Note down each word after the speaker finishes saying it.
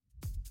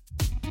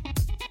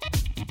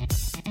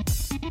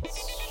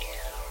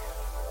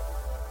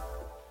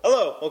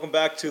Hello, welcome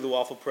back to the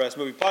Waffle Press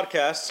Movie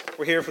Podcast.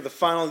 We're here for the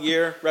final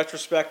year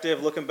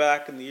retrospective, looking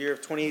back in the year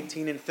of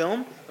 2018 in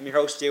film. I'm your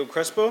host, Diego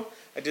Crespo.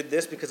 I did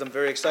this because I'm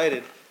very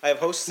excited. I have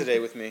hosts today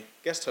with me,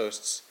 guest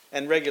hosts,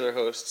 and regular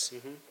hosts.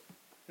 Mm-hmm.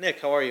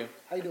 Nick, how are you?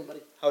 How you doing, buddy?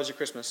 How was your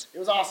Christmas? It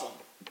was awesome.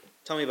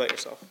 Tell me about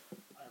yourself.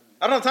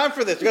 I don't have time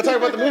for this. We got to talk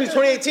about the movies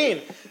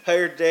 2018.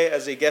 Hired today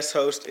as a guest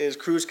host is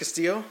Cruz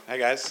Castillo. Hi,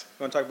 guys.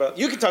 You want to talk about?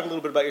 You can talk a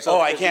little bit about yourself.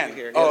 Oh, I can.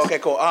 Here. Oh, Yes. okay,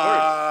 cool.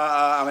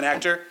 I'm an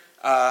actor.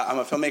 I'm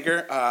a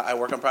filmmaker. I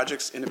work on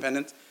projects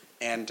independent,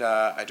 and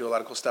I do a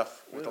lot of cool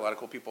stuff with a lot of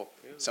cool people.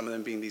 Some of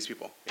them being these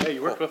people. Yeah,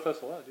 you worked with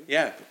us a lot, dude.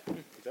 Yeah.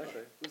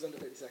 Exactly. It was under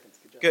 30 seconds.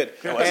 Good.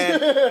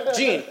 And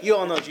Gene, you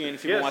all know Gene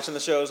if you've been watching the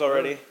shows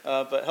already.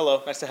 But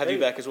hello, nice to have you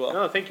back as well.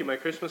 No, thank you. My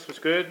Christmas was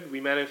good. We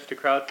managed to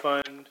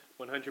crowdfund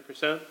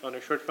 100% on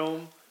a short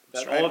film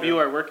that all of you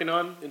are working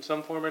on in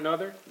some form or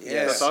another.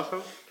 Yes. That's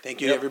awesome.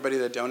 Thank you to everybody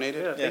that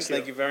donated. Yeah,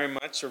 thank you very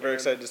much. We're very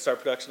excited to start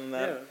production on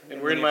that. Yeah.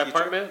 And we're in my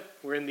apartment.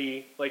 We're in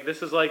the,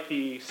 this is like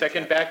the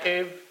second back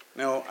cave.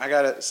 No, I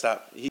gotta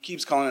stop. He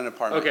keeps calling it an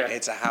apartment. Okay.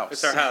 It's a house.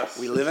 It's our house.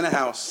 We live in a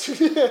house.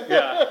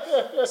 Yeah.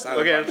 It's not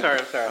Okay, I'm sorry.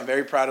 I'm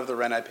very proud of the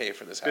rent I pay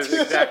for this house.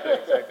 Exactly.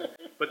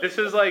 But this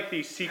is like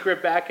the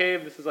secret back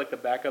cave. This is like the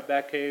backup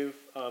back cave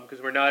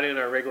because we're not in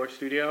our regular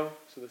studio.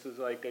 So this is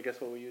like, I guess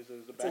what we use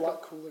as the backup. It's a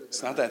lot cooler.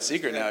 It's not that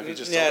secret now. If you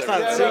just it's told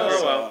not everybody.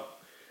 secret.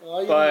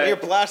 Well, But you're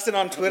blasting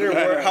on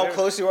Twitter how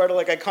close you are to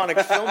like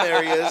iconic film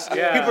areas.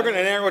 Yeah. People are going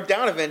to narrow it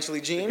down eventually,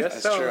 Gene.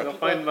 Yes, That's true. I'll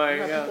find my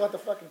people at the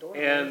fucking door.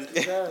 And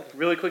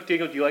really quick,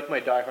 Diego, do you like my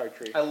Die Hard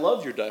tree? I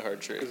loved your Die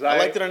Hard tree. 'Cause I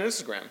liked it on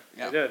Instagram.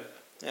 Yeah. I did.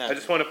 Yeah. I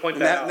just want to point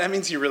that out. That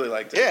means you really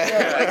liked it.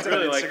 Yeah. I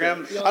really liked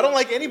Instagram. it. I don't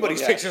like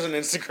anybody's Yeah. pictures on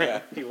Instagram.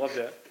 Yeah. He loved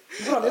it.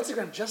 You go on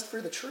Instagram just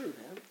for the tree,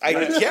 man. I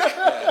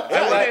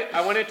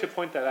wanted to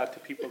point that out to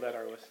people that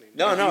are listening.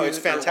 No, it's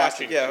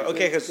fantastic. watching. Yeah,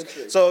 okay.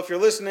 So if you're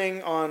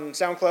listening on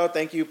SoundCloud,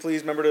 thank you.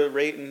 Please remember to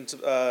rate and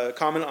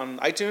comment on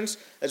iTunes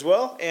as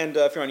well. And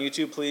if you're on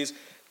YouTube, please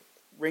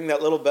ring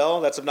that little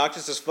bell. That's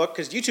obnoxious as fuck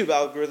because YouTube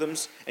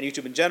algorithms and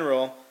YouTube in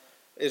general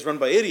is run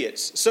by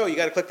idiots. So you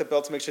got to click the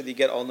bell to make sure that you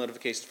get all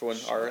notifications for when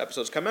our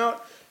episodes come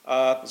out.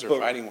 Those are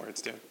fighting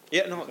words, dude.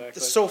 Yeah, no, Exactly.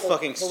 it's so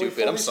fucking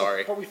stupid. I'm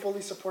sorry. But we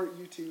fully support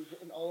YouTube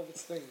and all of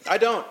its things. I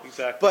don't.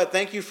 Exactly. But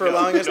thank you for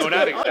allowing us to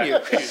not put it on you.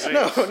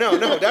 exactly.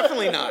 No,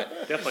 definitely not.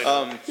 Definitely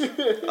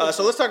not.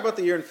 So let's talk about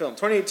the year in film.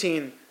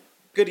 2018,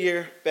 good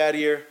year, bad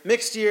year,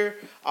 mixed year.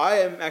 I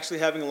am actually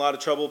having a lot of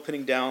trouble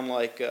pinning down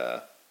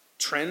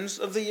trends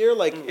of the year.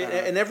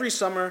 In every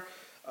summer,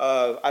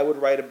 I would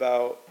write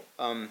about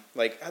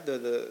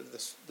the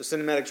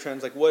cinematic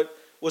trends. Like what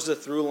was the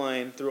through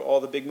line through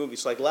all the big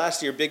movies? So, like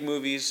last year, big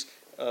movies.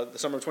 The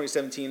summer of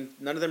 2017,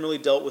 none of them really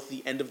dealt with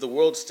the end of the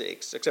world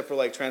stakes, except for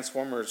like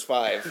Transformers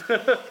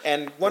 5.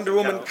 And Wonder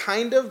Woman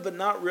kind of, but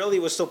not really.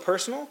 It was still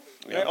personal.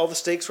 Yeah. Right? All the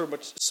stakes were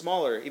much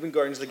smaller. Even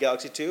Guardians of the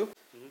Galaxy 2.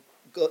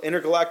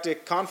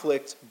 Intergalactic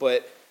conflict,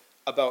 but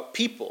about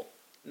people,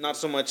 not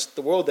so much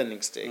the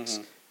world-ending stakes.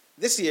 Mm-hmm.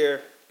 This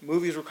year,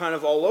 movies were kind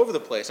of all over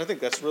the place. I think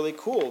that's really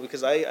cool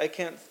because I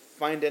can't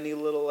find any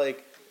little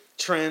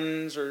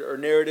trends or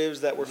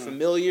narratives that were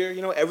familiar.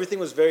 You know, everything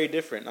was very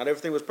different. Not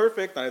everything was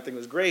perfect. Not everything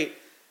was great.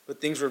 But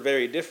things were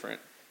very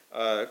different.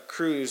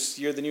 Cruz,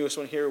 you're the newest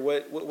one here.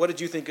 What did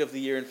you think of the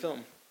year in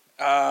film?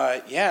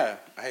 I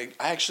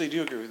actually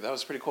do agree with that. That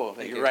was pretty cool.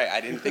 You're right.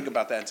 I didn't think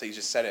about that until you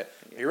just said it.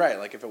 You're right.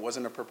 Like if it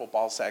wasn't a purple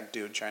ballsack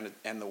dude trying to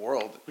end the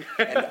world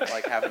and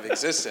have an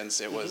existence,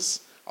 it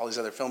was all these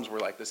other films were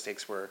like the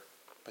stakes were,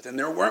 but then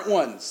there weren't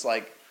ones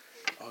like.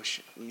 Oh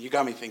shit! You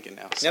got me thinking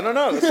now. So. Yeah,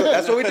 no.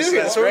 That's what we do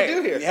here. That's what we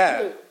do here.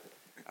 Yeah.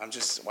 I'm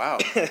just wow.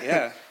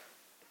 Yeah.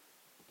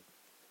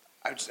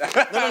 It's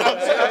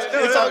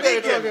all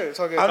good. I'm It's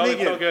all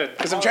good.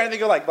 because I'm trying to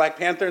think of like Black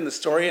Panther and the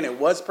story, and it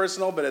was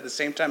personal, but at the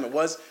same time, it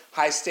was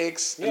high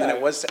stakes, and then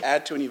it was to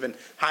add to an even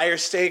higher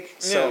stake.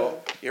 So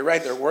you're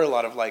right. There were a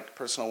lot of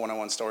personal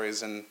one-on-one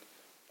stories and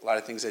a lot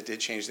of things that did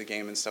change the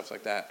game and stuff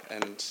like that.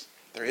 And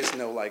there is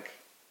no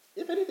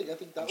If anything, I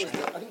think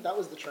that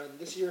was the trend.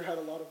 This year had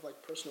a lot of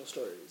personal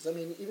stories. I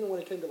mean, even when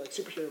it came to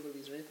superhero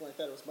movies or anything like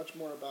that, it was much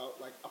more about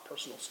a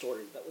personal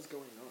story that was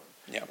going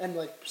on. Yeah. And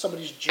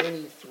somebody's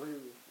journey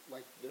through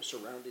their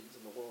surroundings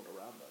and the world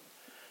around them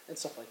and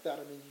stuff like that.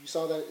 I mean, you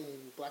saw that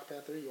in Black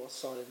Panther. You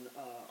also saw it in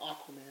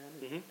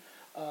Aquaman.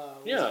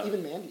 And,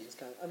 even Mandy is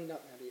kind of. I mean,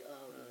 not Mandy.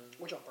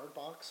 Which on Bird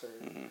Box or?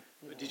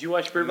 Did you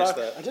watch Bird Box?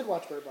 I did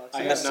watch Bird Box.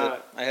 I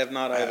have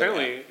not either.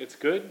 Apparently, it's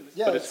good,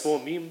 but it's full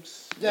of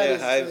memes. Yeah,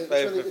 I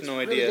have no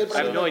idea.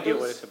 I have no idea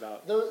what it's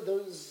about.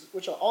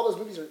 All those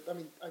movies are. I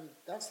mean,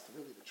 that's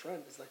really the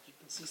trend. Is you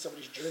can see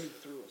somebody's journey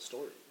through a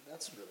story.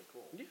 That's really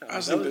cool. Yeah, I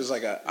also think there's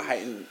a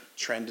heightened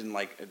trend in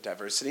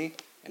diversity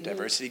and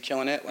diversity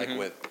killing it,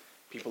 with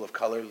people of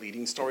color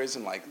leading stories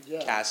and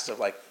casts of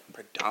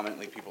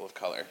predominantly people of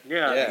color.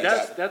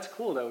 Yeah, that's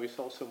cool that we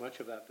saw so much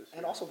of that this year.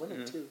 And also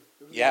women too.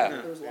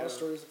 There was a lot of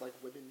stories of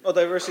women. Oh,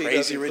 diversity.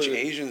 Crazy rich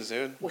Asians,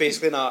 dude.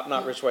 Basically,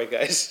 not rich white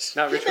guys.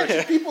 Not rich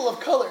white. People of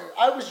color.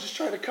 I was just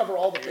trying to cover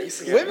all the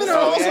bases. Women are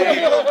also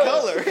people of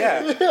color.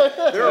 Yeah.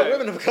 There are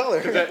women of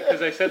color.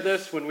 Because I said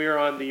this when we were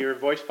on the Your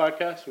Voice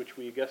podcast, which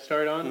we guest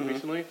starred on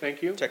recently.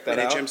 Thank you. Check that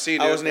out. HMC,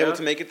 I wasn't able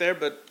to make it there,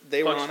 but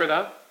they were on for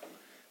that.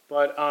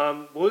 But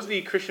what was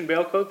the Christian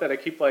Bale quote that I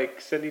keep like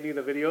sending you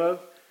the video of,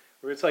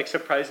 where it's like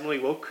surprisingly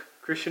woke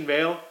Christian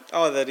Bale?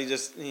 Oh, that he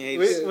hates.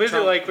 Was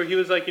it like where he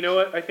was like, you know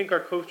what? I think our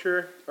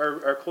culture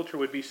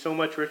would be so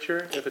much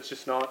richer if it's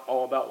just not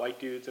all about white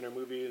dudes in our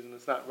movies and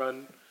it's not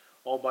run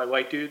all by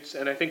white dudes.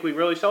 And I think we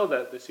really saw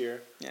that this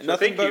year. Yeah, so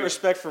nothing but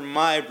respect for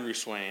my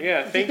Bruce Wayne.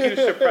 Yeah, thank you,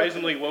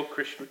 surprisingly woke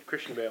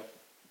Christian Bale.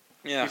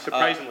 Yeah,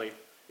 surprisingly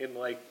in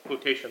like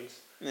quotations.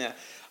 Yeah,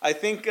 I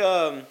think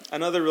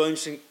another really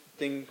interesting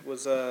thing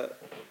was I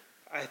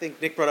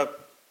think Nick brought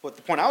up what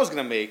the point I was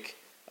going to make.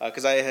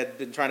 Because I had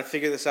been trying to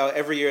figure this out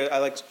every year. I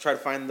like to try to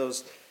find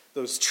those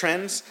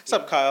trends. What's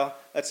up, Kyle?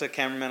 That's a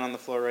cameraman on the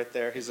floor right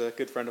there. He's a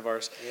good friend of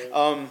ours.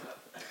 Yeah.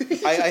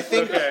 I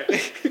think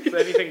so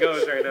anything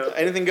goes right now.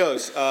 Anything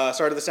goes.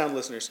 Sorry to the sound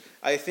listeners.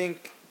 I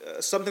think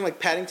something like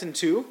Paddington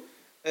 2,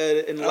 an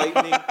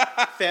enlightening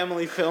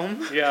family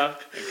film. Yeah.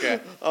 Okay.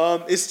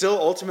 Is still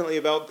ultimately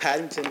about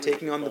Paddington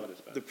taking on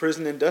the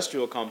prison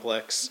industrial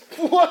complex.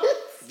 What?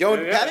 Yo,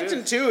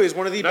 Paddington 2 is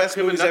one of the best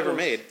movies ever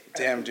made.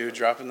 Damn, dude,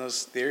 dropping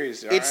those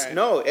theories. It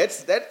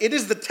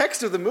is the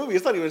text of the movie.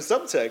 It's not even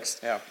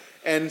subtext. Yeah.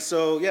 And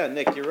so, yeah,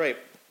 Nick, you're right.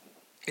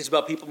 It's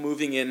about people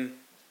moving in,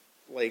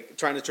 like,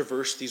 trying to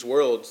traverse these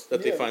worlds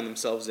that they find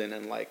themselves in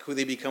and, like, who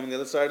they become on the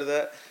other side of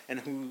that and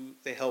who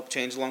they help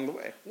change along the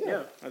way.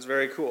 Yeah. That's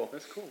very cool.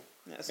 That's cool.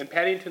 Yes. And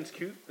Paddington's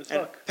cute as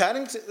fuck.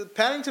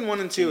 Paddington 1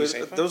 and 2,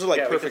 those are,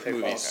 like, perfect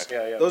movies.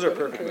 Yeah. Those are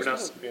perfect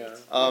movies. We're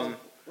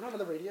not on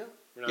the radio?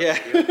 We're not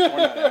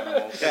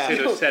animals.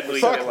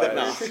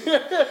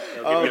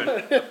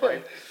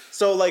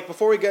 So, like,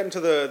 before we get into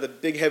the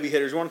big heavy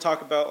hitters, we want to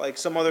talk about, like,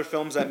 some other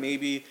films that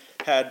maybe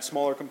had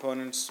smaller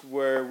components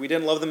where we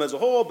didn't love them as a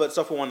whole, but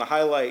stuff we wanted to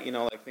highlight, you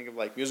know, like, think of,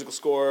 like, musical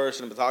score,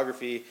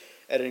 cinematography,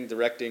 editing,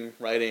 directing,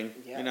 writing,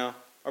 you know,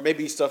 or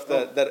maybe stuff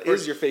that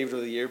is your favorite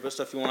of the year, but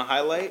stuff you want to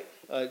highlight.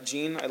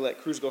 Gene, I let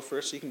Cruz go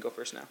first, so you can go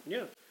first now.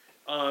 Yeah.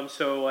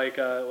 So, like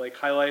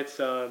highlights,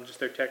 just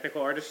their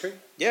technical artistry.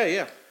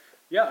 Yeah.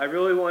 Yeah, I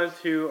really wanted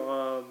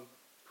to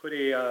put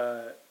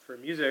for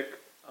music,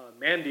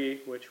 Mandy,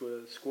 which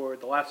was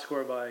the last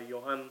score by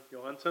Johan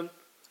Johansson.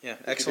 Yeah,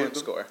 excellent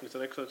score. It's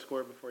an excellent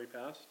score before he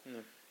passed. Yeah.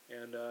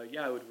 And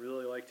I would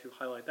really like to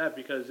highlight that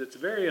because it's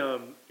very,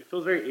 it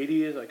feels very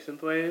 80s, like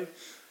synthwave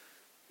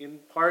in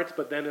parts,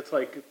 but then it's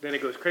like, then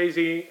it goes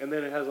crazy, and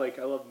then it has like,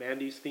 I love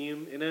Mandy's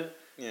theme in it,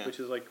 which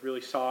is like really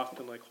soft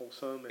and like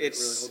wholesome. And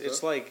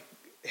it's like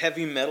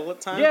heavy metal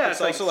at times. Yeah, it's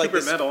also like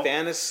this metal.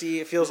 Fantasy.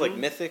 It feels like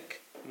mythic.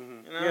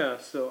 You know? Yeah,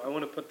 so I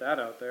want to put that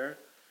out there.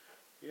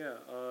 Yeah,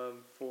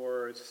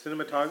 for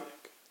cinematography,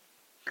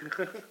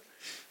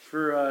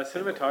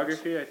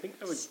 I think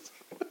I would.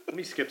 Let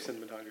me skip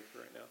cinematography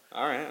right now.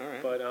 All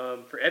right. But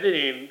for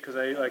editing, because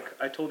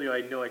I told you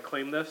I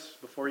claimed this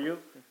before you.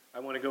 I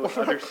want to go with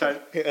Other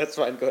Side. Yeah, that's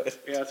fine. Go ahead.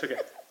 Yeah, that's okay.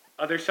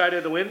 Other Side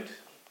of the Wind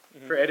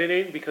for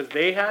editing because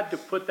they had to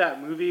put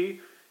that movie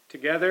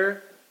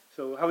together.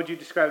 So how would you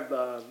describe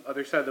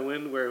Other Side of the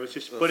Wind, where it was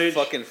just footage?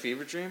 Fucking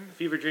fever dream.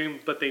 Fever dream,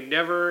 but they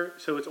never.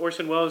 So it's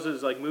Orson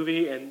Welles' like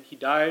movie, and he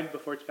died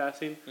before its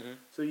passing.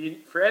 So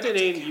for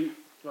editing,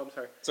 I'm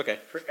sorry. It's okay.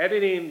 For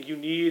editing, you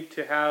need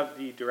to have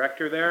the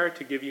director there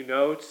to give you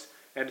notes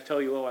and to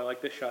tell you, oh, I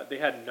like this shot. They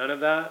had none of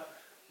that.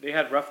 They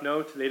had rough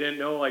notes. They didn't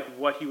know like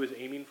what he was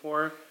aiming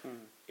for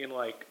in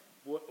like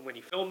when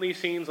he filmed these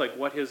scenes, like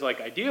what his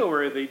like idea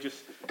were. They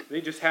just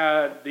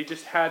had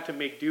to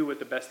make do with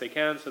the best they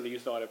can. So they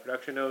used a lot of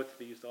production notes.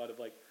 They used a lot of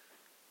like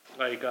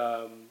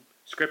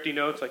scripting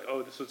notes, like,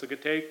 oh, this was a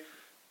good take.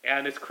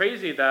 And it's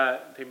crazy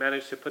that they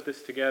managed to put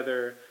this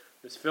together,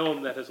 this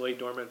film that has laid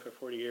dormant for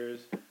 40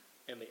 years,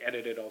 and they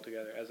edited it all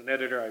together. As an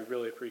editor, I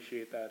really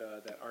appreciate that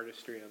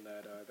artistry and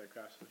that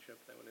craftsmanship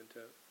that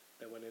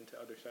went into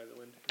Other Side of the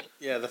Wind.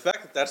 Yeah, the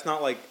fact that that's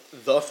not like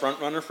the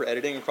front runner for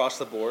editing across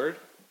the board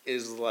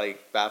is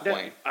like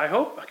baffling. Yeah, I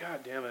hope.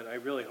 God damn it! I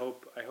really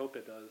hope. I hope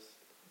it does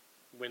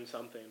win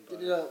something. But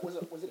was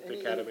it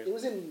any? Academy? It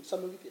was in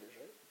some movie theaters,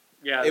 right?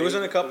 Yeah, it was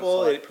in a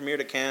couple. It premiered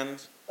at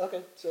Cannes.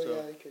 Okay, so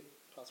yeah, it could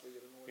possibly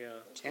get an award. Yeah,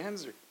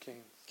 Cannes or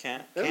Canes?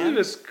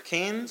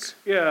 Canes?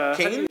 Yeah.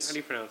 Canes? How do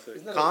you pronounce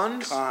it?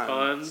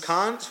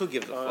 Cons? Who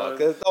gives a fuck?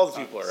 All the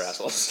people are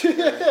assholes.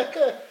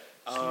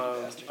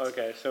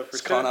 Okay, so for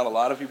calling out a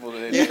lot of people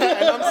today. Yeah,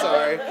 and I'm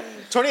sorry.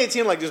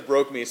 2018 just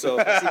broke me, so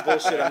if I see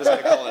bullshit, I'm just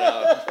gonna call it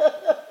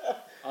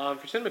out.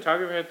 For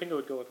cinematography, I think I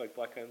would go with like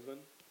Black Klansman.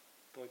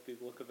 I like the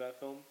look of that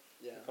film.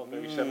 Yeah. It felt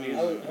very 70s.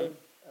 I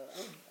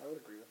would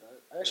agree with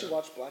that. I actually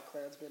watched Black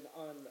Klansman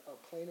on a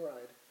plane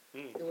ride,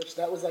 in which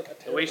that was like a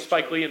terrible. The way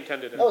Spike Lee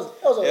intended it. That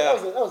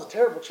was a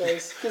terrible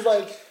choice because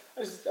like. I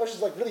was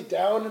just like really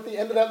down at the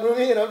end of that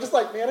movie, and I'm just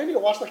like, man, I need to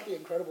watch like The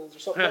Incredibles or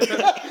something like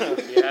that.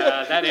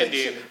 Yeah, that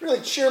ending. Really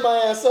cheer my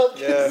ass up.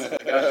 Yeah,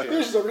 it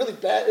was just a really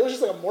bad. It was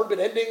just like a morbid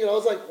ending, and I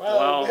was like,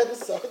 wow, man, this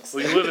sucks.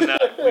 We live in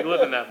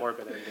that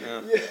morbid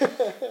ending.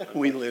 Yeah.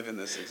 We live in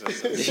this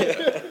existence.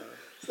 Yeah.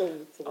 So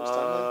it's the worst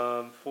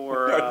timeline.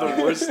 For the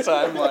worst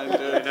timeline,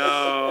 dude.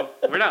 No,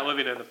 we're not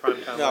living in the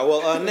prime time. No,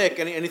 well, Nick,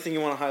 anything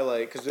you want to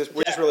highlight? Because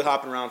we're just really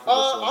hopping around for this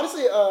one.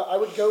 Honestly, I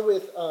would go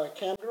with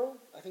Cam Girl.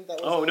 I think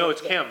that was. Oh no,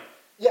 it's Cam.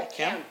 Yeah,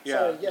 Cam. Yeah,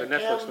 Sorry, the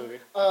Netflix movie.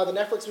 The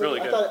Netflix movie.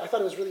 Really I good.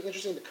 thought it was really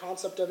interesting, the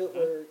concept of it,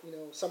 where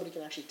somebody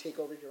can actually take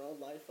over your own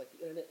life. Like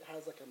the internet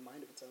has like a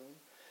mind of its own,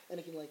 and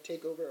it can like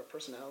take over a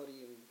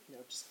personality and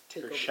just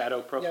take Your over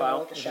shadow profile.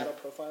 Yeah, like a shadow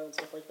profile and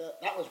stuff like that.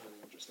 That was really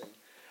interesting.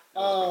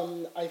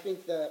 I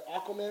think that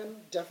Aquaman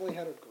definitely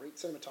had a great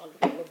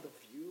cinematography. I love the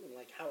view and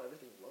like how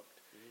everything looked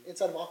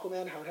inside of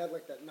Aquaman. How it had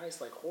like that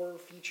nice like horror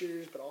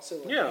features, but also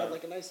like, it had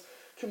like a nice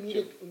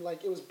comedic. And,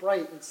 like it was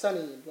bright and sunny,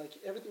 and like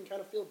everything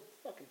kind of felt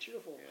fucking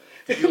cheerful.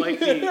 Yeah. Did you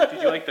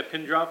like the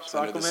pin drops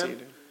for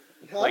Aquaman?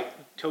 Like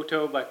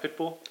Toto by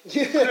Pitbull?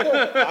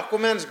 Yeah.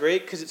 Aquaman's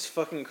great because it's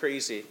fucking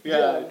crazy.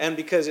 Yeah. And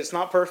because it's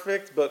not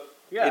perfect, but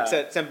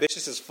it's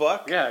ambitious as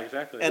fuck. Yeah,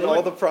 exactly. And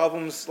all the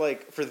problems,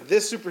 like, for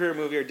this superhero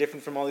movie are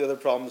different from all the other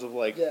problems of,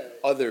 like,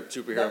 other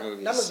superhero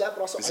movies. Not only that,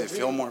 but also... Does it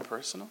feel more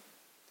personal?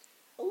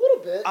 A little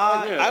bit.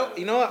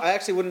 You know what? I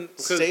actually wouldn't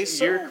say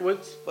so.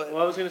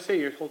 I was going to say,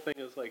 your whole thing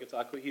is, like, it's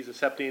Aquaman. He's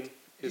accepting...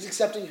 He's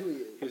accepting who he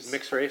is. His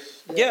mixed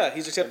race. Yeah,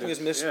 he's accepting his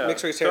mixed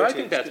race heritage. So I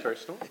think that's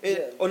personal.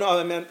 Oh no,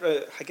 I meant.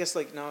 I guess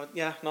like no,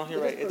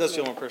 you're right. It does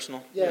feel more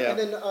personal. Yeah, and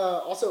then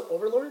also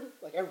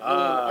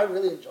I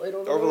really enjoyed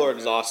Overlord. Overlord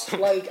is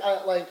awesome.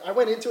 I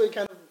went into it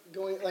kind of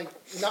going like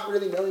not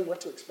really knowing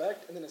what to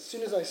expect, and then as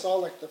soon as I saw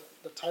like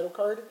the title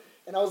card,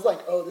 and I was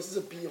like, oh, this is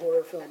a B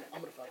horror film. I'm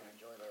gonna fucking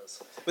enjoy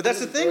this. But that's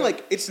the thing. Great.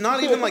 Like, it's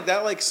not even like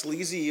that like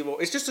sleazy evil.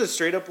 It's just a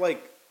straight up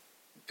like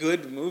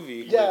good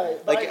movie. Yeah,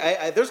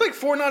 like there's like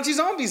 4 Nazi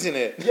zombies in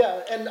it. Yeah,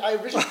 and I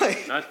originally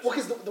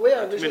because the way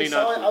I originally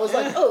saw it, I was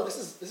like, oh,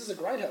 this is a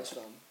grindhouse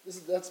film.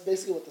 That's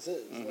basically what this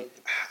is.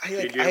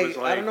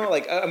 I don't know.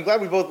 Like, I'm glad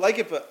we both like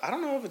it, but I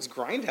don't know if it's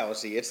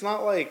grindhousey. It's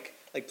not like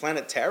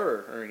Planet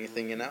Terror or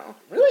anything, you know.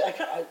 Really,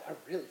 I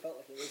really felt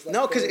like it was. Like,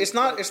 no, because it's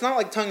not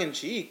like tongue in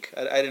cheek.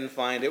 I didn't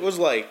find it was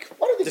like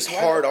this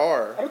hard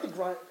R. I don't think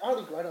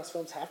grindhouse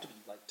films have to be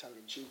like tongue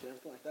in cheek and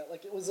everything like that.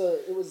 Like it was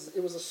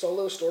a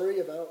solo story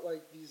about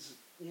like these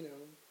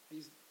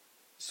these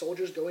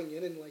soldiers going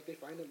in and like they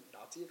find a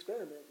Nazi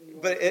experiment.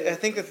 But I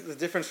think that the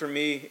difference for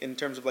me in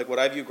terms of like what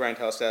I view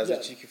grindhouse as,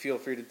 which you can feel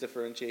free to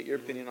differentiate your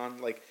opinion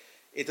on, like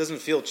it doesn't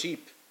feel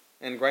cheap.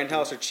 And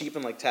grindhouse are cheap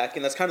and like tacky,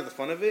 and that's kind of the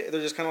fun of it.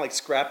 They're just kind of like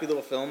scrappy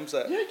little films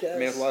that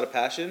made with a lot of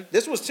passion.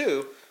 This was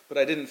too, but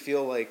I didn't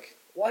feel like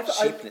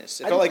cheapness.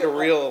 It felt like a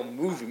real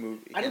movie.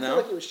 I didn't feel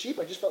like it was cheap.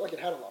 I just felt like it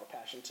had a lot of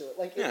passion to it.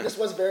 Like this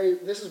was very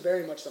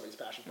much somebody's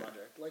passion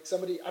project. Like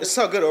somebody. This is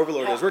how good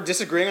Overlord is. We're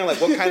disagreeing on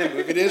like what kind of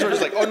movie it is. We're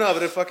just like, oh no,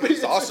 but it fucking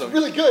is awesome. It's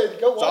really good.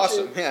 Go watch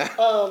it. Yeah.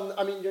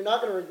 I mean, you're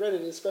not gonna regret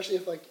it, especially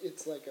if like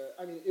it's like a.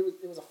 I mean,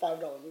 it was a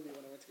 $5 movie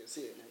when I went to go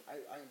see it, and I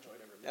enjoyed every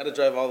minute. I had to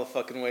drive all the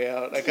fucking way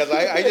out because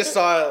I just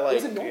saw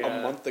it like a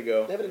month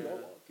ago. They have it in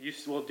Norwalk.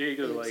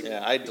 Diego like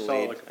I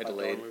delayed.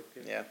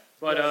 Yeah.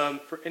 But I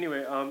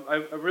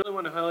really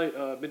want to highlight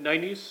mid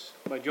 '90s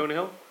by Jonah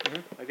Hill.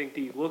 Mm-hmm. I think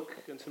the look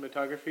and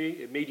cinematography,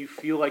 it made you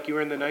feel like you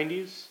were in the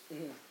 '90s.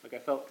 Mm-hmm. Like I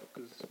felt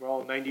because we're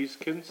all '90s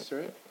kids,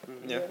 right?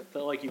 Mm-hmm. Yeah. It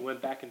felt like you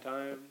went back in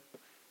time,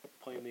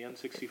 playing the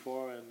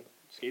N64 and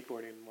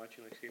skateboarding and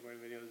watching like skateboarding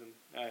videos, and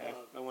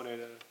I wanted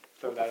to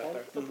throw that out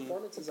there. For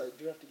performances, I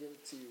do have to give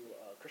it to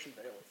Christian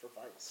Bale for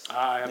Vice.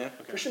 Okay.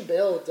 Christian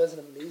Bale does an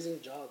amazing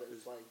job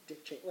as like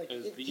Dick Cheney. Like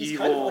he's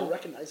kind of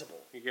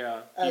unrecognizable.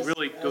 Yeah, he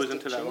really goes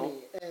into that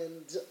role,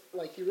 and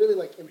like he really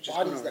like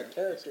embodies that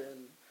character.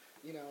 And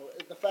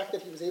the fact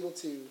that he was able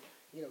to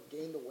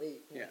gain the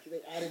weight.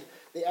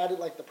 They added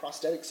like the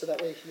prosthetics so that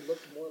way he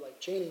looked more like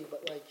Cheney,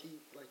 but like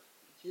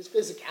his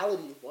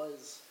physicality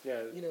was,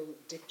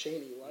 Dick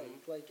Cheney.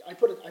 Like I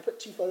put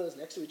 2 photos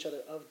next to each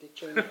other of Dick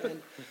Cheney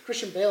and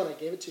Christian Bale, and I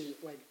gave it to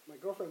my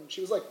girlfriend, and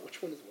she was like,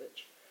 "Which one is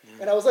which?"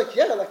 And I was like,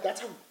 "Yeah, like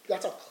that's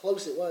how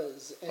close it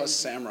was." And plus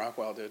Sam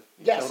Rockwell, dude.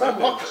 Yeah, Sam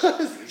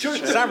Rockwell.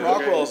 Sam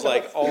Rockwell is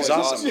like always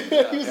awesome.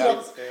 Yeah, he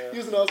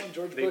was an awesome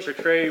George Bush. They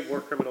portray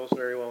war criminals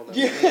very well. But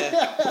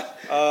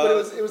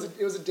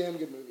it was a damn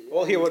good movie.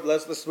 Well, here,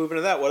 let's move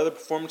into that. What other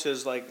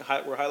performances were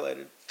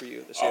highlighted for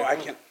you this year? Oh, I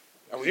can't.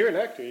 You're an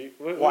actor.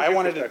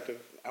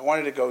 I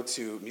wanted to go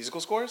to musical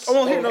scores. Oh,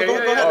 well, here, go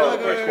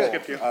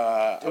ahead. Cool.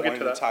 I wanted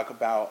to talk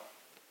about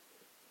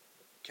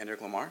Kendrick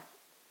Lamar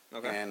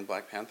and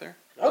Black Panther.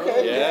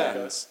 Okay. Yeah.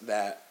 And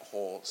that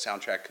whole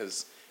soundtrack,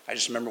 because I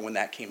just remember when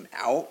that came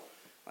out,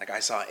 like I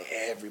saw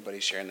everybody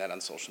sharing that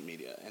on social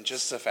media, and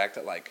just the fact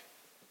that like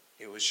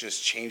it was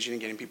just changing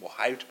and getting people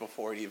hyped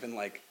before it even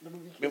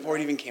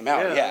came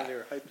out. Yeah.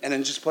 And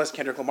then just plus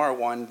Kendrick Lamar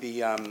won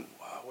the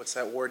what's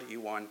that award he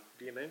won?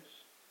 DMAs?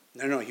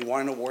 No, he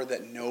won an award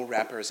that no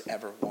rapper has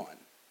ever won.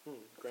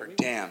 For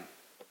Damn.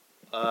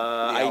 The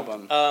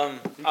album.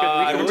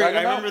 I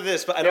remember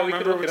this, but I don't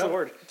remember which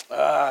award.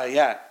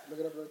 Yeah. Look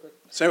it up really quick.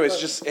 So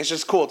it's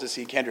just cool to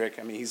see Kendrick.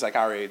 I mean, he's like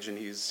our age, and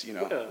he's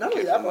Not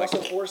only that, but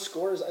also 4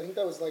 scores. I think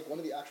that was like one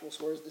of the actual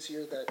scores this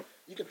year that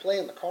you could play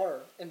in the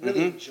car and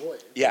really enjoy.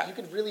 Yeah. You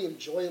could really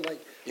enjoy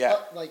like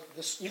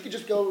this. You could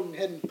just go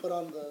ahead and put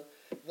on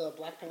the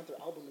Black Panther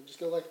album and just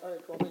go like, all right,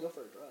 cool, I'm gonna go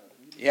for a drive.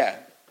 Yeah.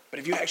 But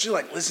if you actually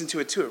like listen to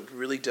it too, it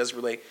really does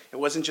relate. It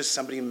wasn't just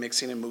somebody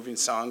mixing and moving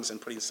songs and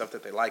putting stuff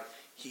that they like.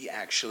 He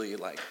actually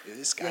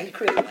this guy.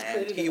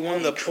 He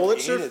won the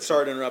Pulitzer.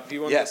 Sorry to interrupt. He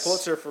won the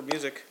Pulitzer for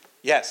music.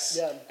 Yes.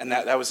 Yeah. And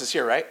that was this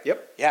year, right?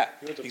 Yep. Yeah.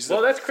 He's the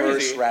that's crazy.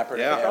 first rapper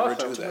to ever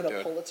do that,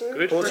 dude.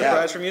 Pulitzer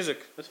Prize for music.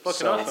 That's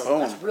fucking awesome.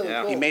 Boom. That's really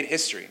cool. He made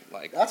history.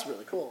 Like that's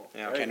really cool.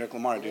 Yeah. Kendrick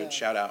Lamar, dude.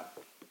 Shout out.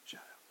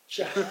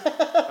 I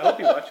hope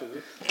he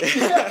watches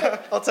it.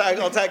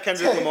 I'll tag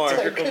Kendrick Lamar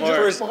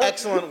for his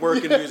excellent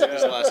work in music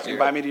this last year.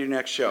 Invite me to your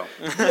next show.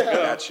 I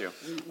got you.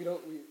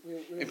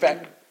 In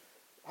fact.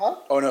 Huh?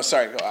 Oh no,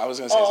 sorry. I was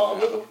gonna say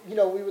something.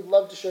 We would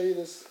love to show you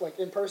this like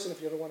in person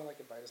if you ever want to like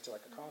invite us to like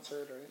a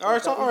concert or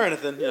anything. Or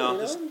anything,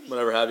 just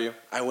whatever have you.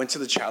 I went to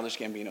the Childish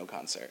Gambino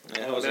concert.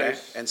 Yeah, it was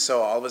nice. And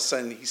so all of a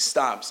sudden he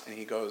stops and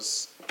he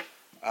goes,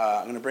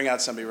 I'm gonna bring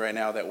out somebody right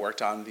now that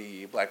worked on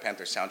the Black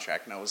Panther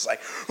soundtrack, and I was like,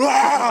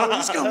 wow,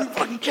 it's gonna be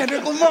fucking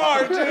Kendrick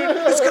Lamar, dude.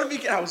 It's gonna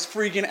be. I was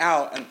freaking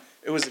out, and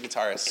it was the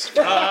guitarist.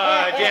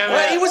 Damn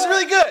it. He was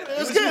really good. It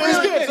was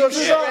good. He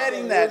was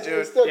shredding that,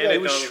 dude. He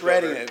was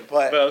shredding it,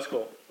 but that was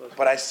cool.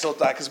 But I still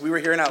thought, because we were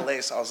here in LA,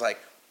 so I was like,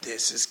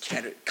 this is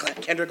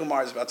Kendrick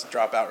Lamar is about to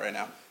drop out right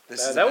now.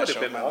 This is the best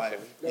show of my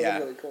life. Yeah.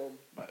 Really cool.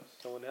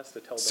 Someone has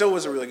to tell them. Still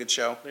was a really good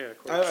show. Yeah, of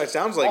course. It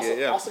sounds like also, it,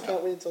 yeah. I also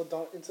can't wait until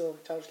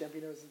Childish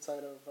Gambino is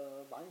inside of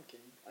Lion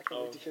King. I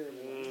can't wait to hear him.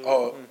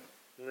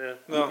 Yeah.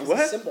 No,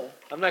 what? Simba.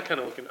 I'm not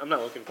looking.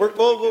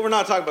 We're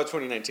not talking about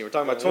 2019. We're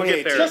talking about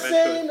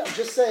 2018. I'm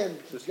just saying.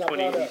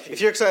 If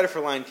you're excited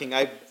for Lion King,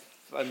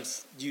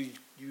 you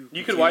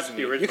could watch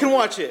the original. You can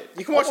watch it.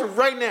 You can watch it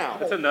right now.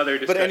 That's another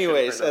discussion. But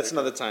anyways, that's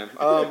another time.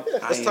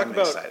 Let's talk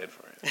about. Excited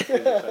for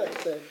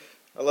it.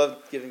 I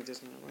love giving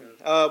Disney.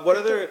 What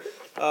other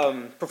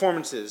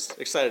performances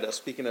excited us?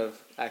 Speaking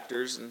of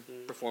actors and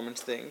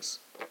performance things,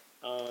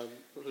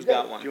 who's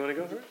got one? Do you want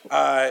to go first?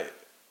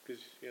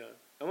 Because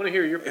I want to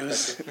hear your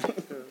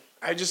perspective.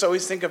 I just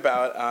always think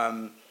about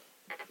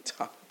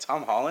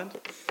Tom Holland.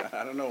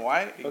 I don't know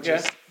why.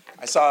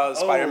 I saw a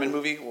Spider-Man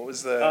movie. What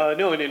was the?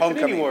 No, in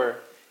Infinity War.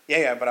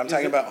 Yeah, but I'm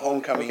talking about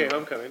Homecoming. Okay,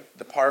 Homecoming.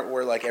 The part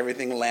where like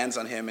everything lands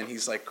on him and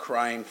he's like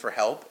crying for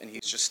help and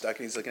he's just stuck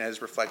and he's looking at his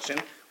reflection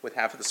with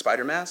half of the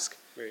spider mask.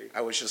 Right.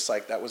 I was just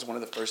like, that was one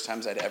of the first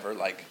times I'd ever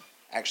like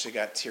actually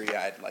got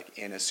teary-eyed like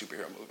in a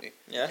superhero movie.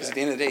 Yeah. Because at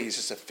the end of the day, he's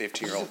just a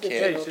 15-year-old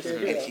kid,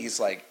 and he's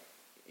like,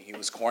 he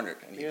was cornered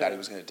and he thought he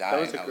was going to die. That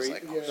was and I was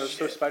like, that was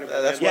so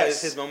Spider-Man. That's why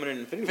it's his moment in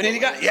Infinity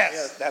War.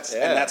 Yes,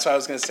 and that's what I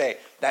was going to say.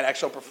 That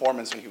actual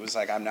performance when he was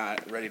like, I'm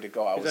not ready to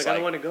go. I was like, I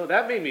don't want to go.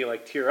 That made me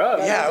like tear up.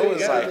 Yeah, I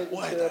was like,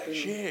 what the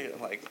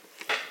shit? Like,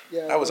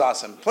 that was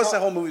awesome. Plus, the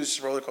whole movie was just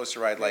a roller coaster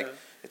ride. Like,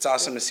 it's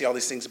awesome to see all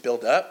these things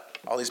build up.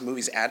 All these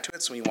movies add to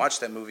it. So when you watch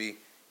that movie,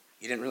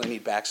 you didn't really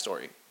need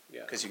backstory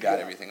because you got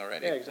everything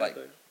already. Yeah,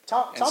 exactly.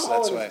 Tom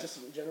Holland is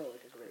just in general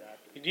like a great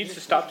actor. He needs to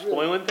stop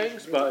spoiling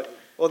things, but.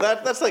 Well,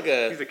 that's like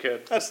a. He's a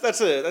kid.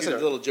 That's a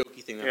little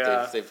jokey thing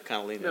that they've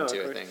kind of leaned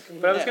into, I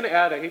think. But I was going to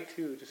add. I hate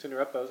to just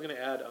interrupt. But I was going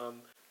to add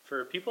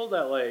for people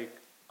that like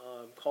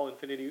call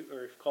Infinity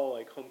or call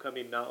like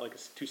Homecoming not like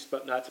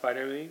not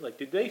Spider-Man. Like,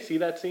 did they see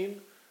that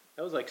scene?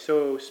 That was like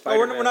so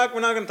Spider-Man. Oh, we're not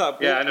going to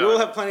talk. Yeah, I know. We'll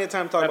have plenty of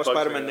time to talk about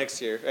Spider-Man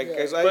next year.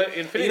 But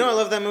Infinity, I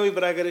love that movie,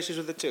 but I got issues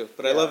with it too.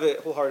 But I love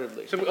it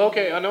wholeheartedly. So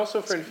okay, and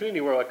also for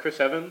Infinity War, like Chris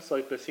Evans,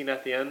 like the scene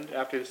at the end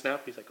after the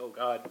snap, he's like, "Oh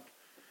God."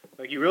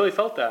 Like, you really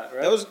felt that,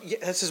 right?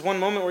 That's his one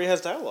moment where he has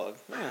dialogue.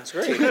 Yeah, it's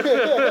great.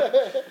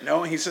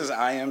 No, he says,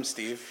 I am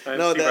Steve.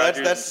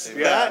 That's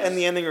that and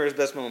the ending are his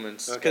best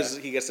moments because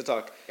he gets to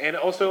talk. And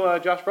also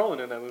Josh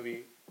Brolin in that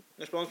movie.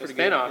 Josh Brolin's pretty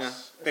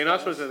Thanos. good. Yeah.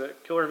 Thanos was a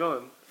killer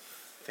villain.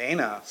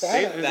 Thanos. Is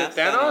it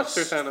Thanos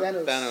or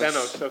Thanos?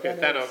 Thanos. Okay,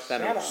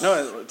 Thanos.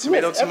 No,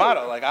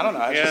 tomato. Like, I don't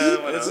know.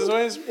 This is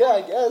what yeah,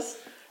 I guess.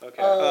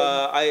 Okay.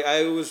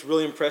 I was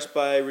really impressed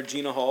by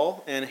Regina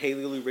Hall and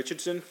Haley Lee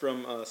Richardson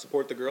from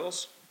Support the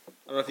Girls.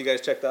 I don't know if you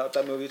guys checked out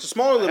that movie. It's a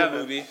smaller little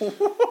movie.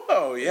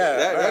 Oh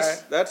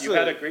yeah, that's you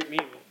had a great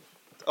meme.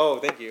 Oh,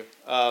 thank you.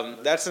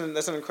 That's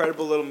an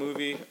incredible little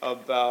movie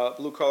about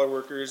blue collar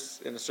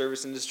workers in the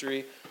service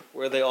industry,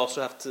 where they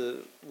also have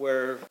to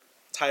wear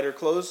tighter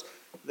clothes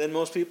than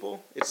most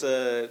people. It's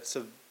a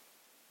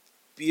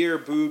beer,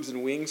 boobs,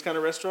 and wings kind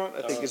of restaurant,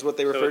 I think is what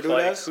they refer to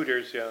it as.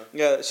 Hooters, yeah.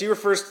 Yeah,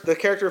 the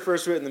character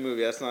refers to it in the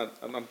movie. That's not,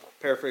 I'm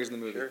paraphrasing the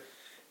movie. Sure.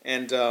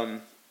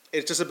 And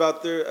it's just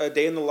about a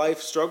day in the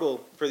life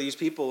struggle for these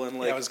people and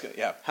like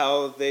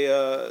how they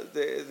their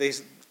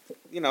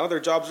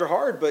jobs are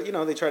hard, but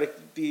they try to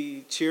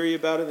be cheery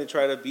about it. And they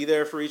try to be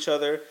there for each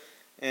other,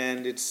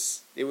 and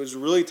it was a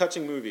really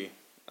touching movie,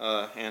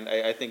 and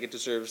I think it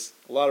deserves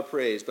a lot of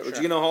praise. But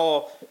Regina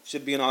Hall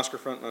should be an Oscar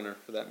frontrunner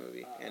for that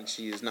movie, and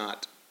she is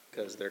not.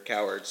 Because they're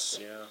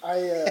cowards. Yeah.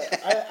 I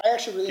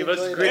actually really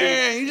enjoyed it.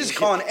 Man, you're just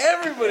calling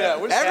everybody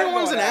out.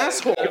 Everyone's an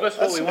asshole. Give us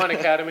What We Want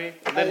Academy,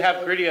 and then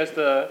have Gritty as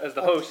the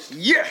host.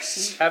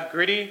 Yes. Have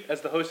Gritty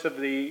as the host of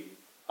the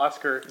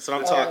Oscar. That's what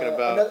I'm talking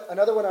about.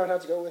 Another one I would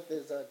have to go with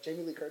is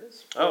Jamie Lee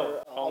Curtis.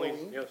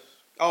 Halloween. Yes.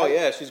 Oh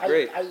yeah, she's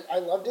great. I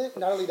loved it.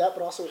 Not only that,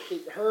 but also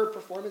her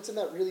performance in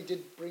that really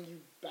did bring you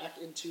back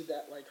into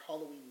that like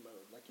Halloween mode.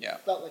 Like you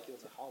felt like it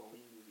was a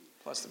Halloween movie.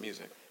 Plus the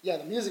music. Yeah,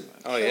 the music.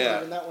 Oh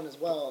yeah, in that one as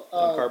well.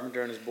 John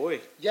Carpenter and his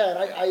boy. Yeah, and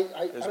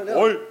I don't know.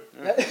 Boy.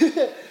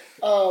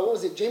 What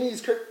was it? Jamie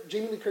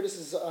Lee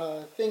Curtis's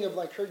thing of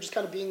like her just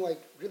kind of being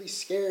like really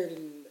scared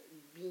and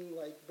being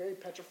like very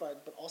petrified,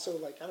 but also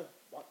like kind of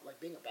like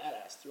being a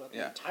badass throughout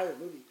the entire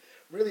movie.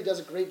 Really does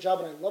a great job,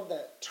 and I love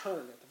that turn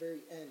at the very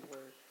end where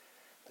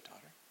the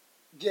daughter.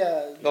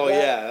 Yeah. Oh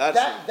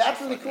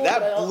that's really cool.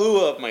 That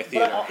blew up my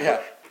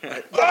theater.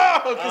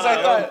 Because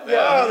I thought,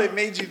 they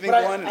made you think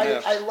one.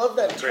 I love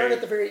that turn at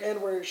the very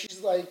end where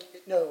she's like,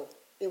 no,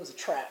 it was a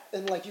trap,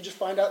 and like you just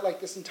find out like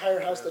this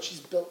entire house that she's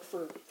built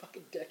for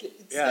fucking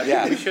decades.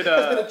 We should.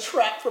 It's been a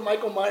trap for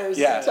Michael Myers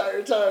the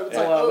entire time. It's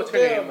what's her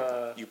name?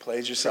 You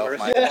played yourself,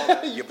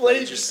 Michael. You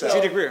played yourself.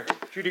 Judy Greer.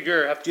 Judy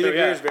Greer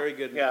is very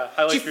good. Yeah,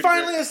 I like she Judy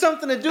finally Greer. has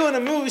something to do in a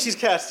movie she's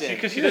cast in.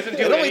 Because she doesn't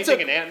do anything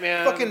in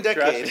Ant-Man, fucking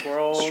decade. Jurassic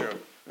World. It's true.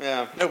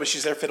 Yeah. No, but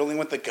she's there fiddling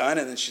with the gun,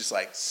 and then she's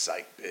like,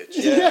 "Psych, bitch."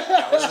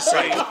 Yeah. I was just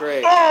like,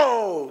 great.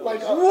 "Oh, like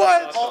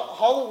what?"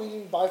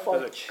 Halloween by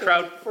far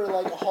crowd for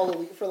like a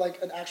Halloween for like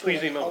an actual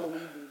like, Halloween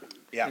movie.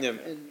 Yeah.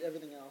 And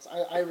everything else,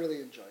 I really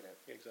enjoyed it.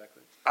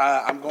 Exactly.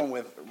 I'm going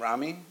with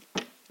Rami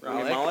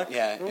Malek.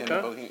 Yeah,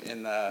 Okay.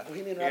 in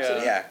Bohemian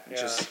Rhapsody. Yeah,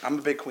 just I'm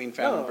a big Queen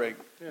fan. I'm a big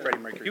Freddie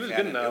Mercury He was fan.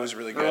 good in that. It was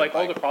really For good. like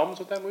all the problems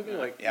with that movie,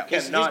 like you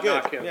He's cannot good.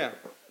 knock him.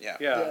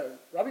 Yeah.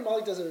 Rami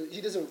Malek does a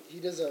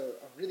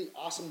really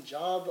awesome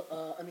job.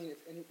 I mean,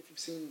 if you've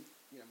seen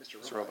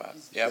Mr. Robot,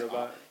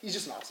 he's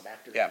just an awesome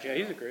actor. Yeah,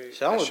 he's a great.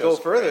 Shall we go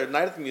further?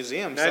 Night at the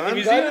Museum. Night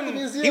at the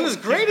Museum. He was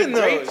great in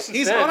those.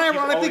 He's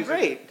unironically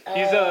great.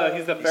 He's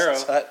the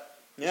Pharaoh.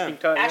 Yeah.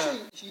 Actually,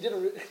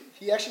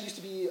 he actually used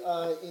to be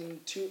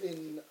used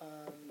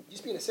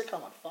to be in a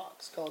sitcom on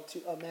Fox called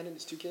A Man and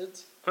His Two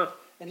Kids. Huh.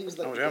 And he was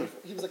like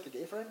the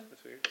gay friend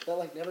that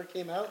like never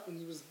came out, and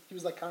he was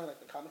like kind of like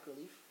the comic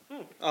relief.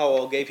 Oh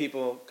well, gay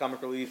people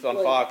comic relief on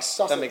Fox.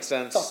 That makes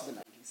sense. It's also the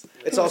 90s.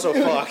 It's also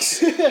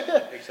Fox.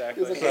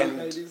 Exactly. It was like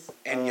the 90s.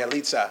 And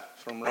Yalitza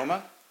from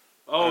Roma.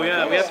 Oh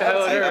yeah, we have to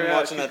highlight her. I'm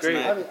watching that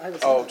tonight. I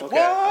haven't seen it.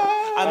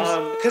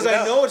 Okay. Because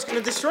I know it's going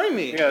to destroy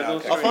me.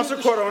 Yeah, Alfonso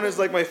Cuarón is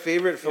like my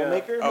favorite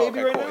filmmaker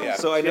right now. Yeah.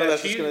 So I know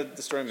that's just going to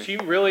destroy me. She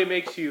really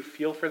makes you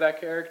feel for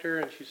that character,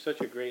 and she's such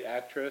a great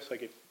actress.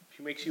 Like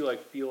she makes you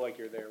like feel like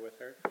you're there with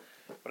her.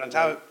 But on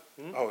top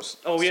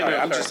sorry,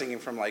 I'm just thinking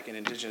from like an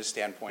indigenous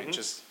standpoint,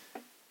 just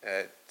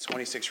a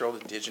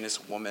 26-year-old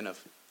indigenous woman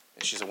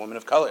she's a woman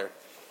of color,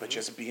 but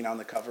just being on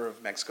the cover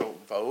of Mexico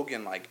Vogue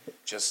and like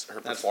just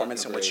her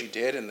performance and what she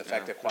did and the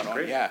fact that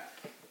Cuarón,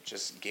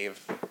 just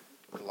gave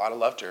a lot of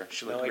love to her.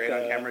 She looked great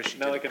on camera. She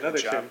did like a good another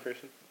job.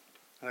 person.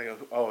 And I go,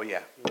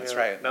 that's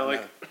right. Not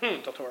like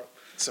Del Toro.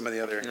 Some of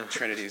the other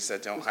trinities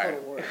that don't It hire.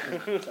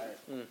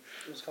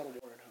 was called A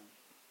War at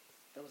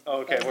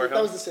Home.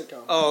 That was the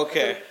sitcom. Oh,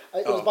 okay.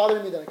 It was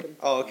bothering me that I couldn't.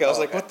 Oh, okay. I was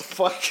like, what the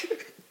fuck?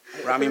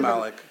 Rami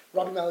Malek.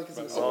 Robbie Malek is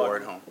in A War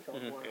at Home. Yeah,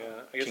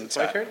 I guess King it's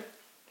my Tut. turn.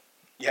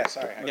 Yeah,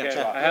 sorry. I got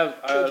you off. I have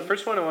the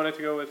first one I wanted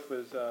to go with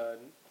was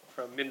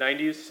from mid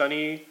 '90s.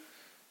 Sonny,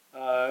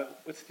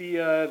 what's the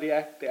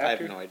actor? I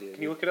have no idea.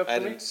 Can you look it up for I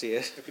me? didn't see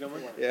it. If you don't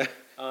mind. Yeah.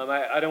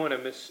 I don't want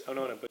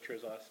to butcher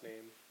his last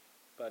name,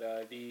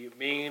 but the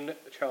main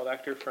child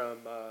actor from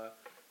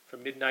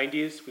mid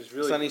 '90s was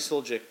really Sonny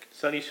Suljic.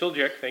 Sonny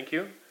Suljic, thank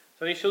you.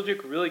 Sonny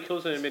Suljic really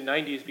kills it in the mid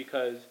 '90s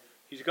because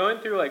he's going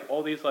through like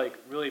all these like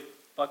really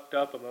fucked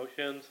up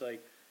emotions,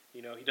 like.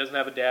 He doesn't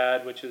have a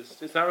dad, which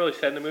it's not really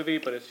said in the movie,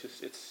 but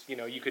it's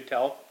you could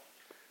tell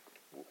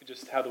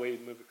just how the way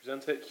the movie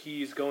presents it.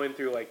 He's going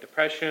through like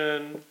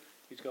depression.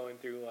 He's going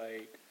through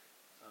like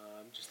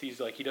just these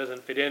like he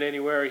doesn't fit in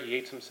anywhere. He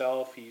hates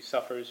himself. He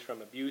suffers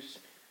from abuse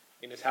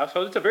in his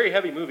household. It's a very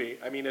heavy movie.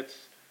 I mean,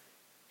 it's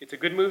a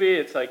good movie.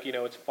 It's like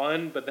it's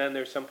fun, but then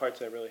there's some parts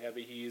that are really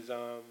heavy. He's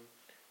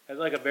has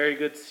like a very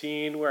good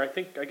scene where I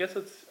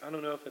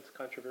don't know if it's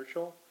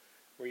controversial.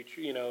 Where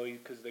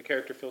because the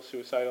character feels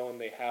suicidal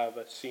and they have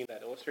a scene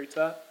that illustrates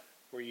that,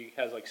 where he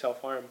has like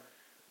self-harm,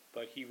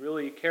 but he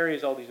really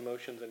carries all these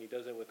emotions and he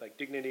does it with like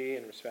dignity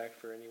and respect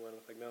for anyone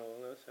with like mental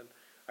illness. And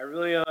I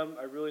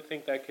really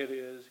think that kid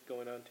is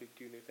going on to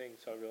do new things.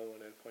 So I really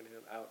wanted to point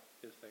him out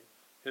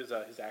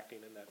his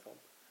acting in that film.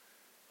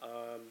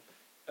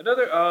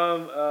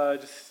 Another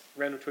just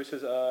random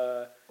choices.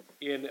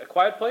 In A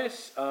Quiet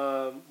Place,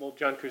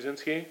 John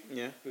Krasinski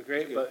was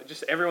great, but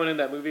just everyone in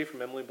that movie,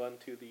 from Emily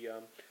Blunt to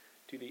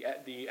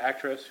the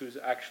actress who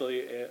actually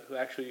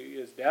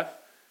is deaf.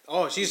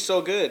 Oh, she's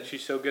so good.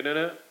 She's so good in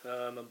it.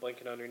 I'm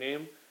blanking on her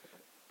name,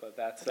 but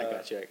that's. I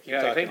got you.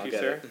 Thank you,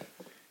 sir.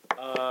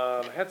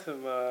 I had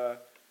some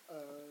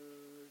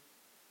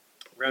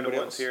random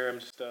ones here. I'm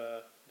just.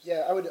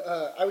 I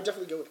would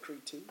definitely go with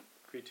Creed 2.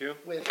 Creed 2.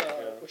 With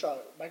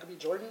Michael B.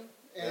 Jordan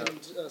and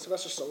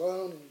Sylvester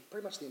Stallone and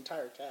pretty much the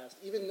entire cast,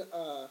 even.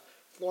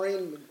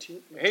 Florian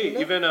Mutuna. Hey,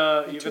 even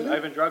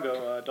Ivan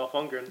Drago, Dolph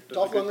Lundgren.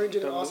 Dolph Lundgren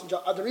did an awesome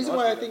job. The reason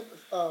why I think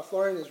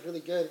Florian is really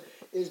good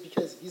is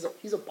because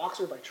he's a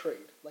boxer by trade.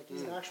 Like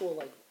he's an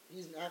actual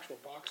he's an actual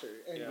boxer,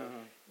 and Yeah.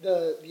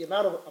 the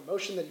amount of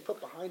emotion that he put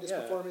behind his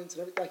performance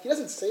and everything. Like he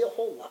doesn't say a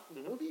whole lot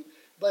in the movie,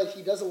 but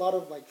he does a lot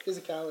of like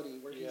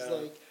physicality where he's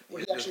like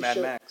where he actually Mad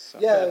shows. Max, so.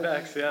 Yeah, Mad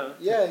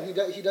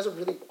Max, he does a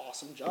really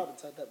awesome job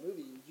inside that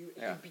movie. He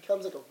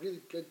becomes like a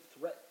really good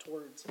threat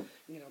towards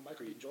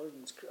Michael B.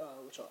 Jordan's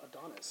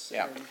Adonis.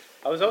 Yeah. And,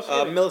 I was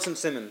also Millicent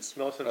Simmons.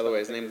 Millicent by the way,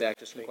 is Simmons, named the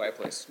actress from Quiet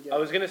Place. Yeah. I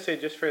was gonna say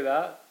just for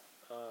that,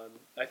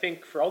 I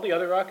think for all the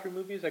other Rocky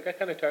movies, I got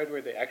kind of tired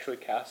where they actually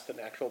cast an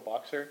actual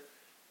boxer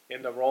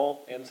in the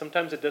role, and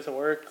sometimes it doesn't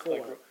work. Cool.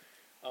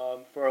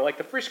 Like for like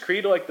the first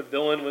Creed, like the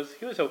villain was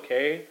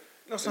okay.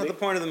 That's not the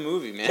point of the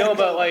movie, man. No,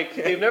 but like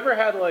they've never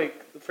had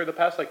like for the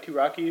past like 2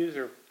 Rockies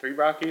or 3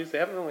 Rockies, they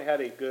haven't really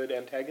had a good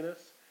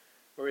antagonist.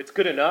 Or it's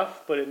good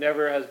enough, but it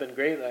never has been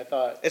great. And I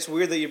thought It's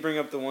weird that you bring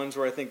up the ones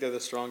where I think they're the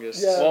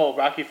strongest. Yeah. well,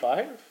 Rocky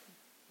 5.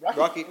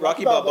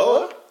 Rocky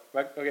Balboa.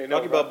 Okay, no,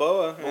 Rocky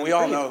Balboa. Well, we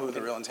all know who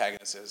the real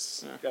antagonist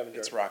is. Gavin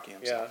It's Jordan. Rocky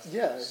himself.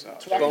 Yeah, So-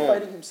 it's Rocky Boom.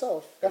 fighting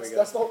himself. That's we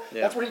that's go. the whole.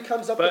 Yeah. That's where he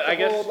comes up But with the I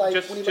guess whole like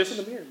just when he looks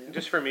in the mirror, man.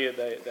 just for me, that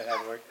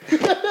hadn't worked.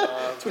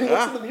 That's when he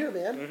looks in the mirror,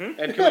 man.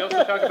 And can we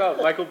also talk about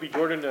Michael B.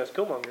 Jordan as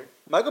Killmonger?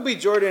 Michael B.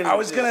 Jordan. I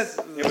was gonna. is-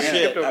 Yeah, we shit.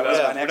 skipped over that was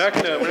that. my We're next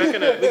not gonna. We skip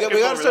gotta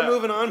over start that.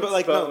 moving on, but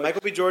like But, no, like,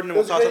 Michael B. Jordan. It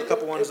We'll was, talk great, about a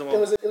couple ones in a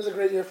moment. it was a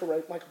great year for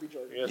Michael B.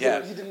 Jordan. Yes.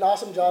 Yeah. He did an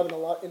awesome job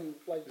in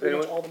like pretty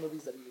much anyone- all the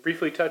movies that he did.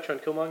 Briefly touch on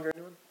Killmonger,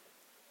 anyone?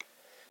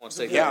 Won't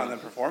say Yeah, that. on the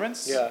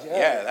performance. Yeah.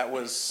 Yeah, that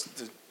was.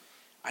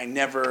 I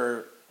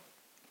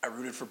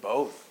rooted for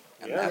both,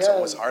 and Yeah. that's Yeah.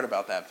 what was hard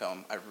about that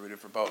film. I rooted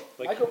for both.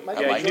 Like, Michael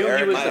yeah, liked you knew he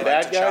Eric, was I the liked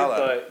bad guy,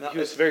 T'Challa. but he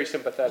was very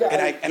sympathetic.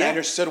 Yeah. And I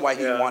understood why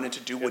he Yeah. wanted to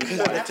do what he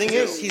The wanted thing to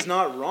do. is, he's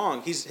not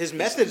wrong. His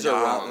methods are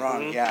not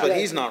wrong, yeah. but Yeah.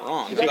 he's not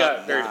wrong. He He got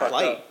Not very fucked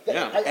Light. up.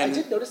 Yeah. I And-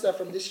 did notice that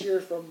from this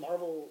year from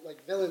Marvel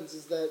like villains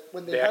is that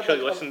when they They have, actually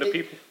like, listen to they-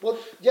 people. Well,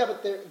 yeah,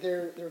 but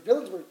their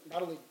villains were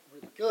not only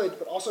really good,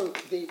 but also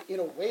they in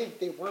a way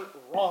they weren't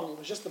wrong. It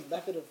was just the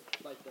method of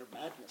like their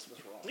madness was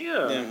wrong.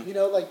 Yeah. You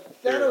know, like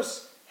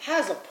Thanos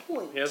has a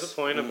point. He has a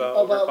point about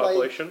about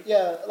overpopulation. like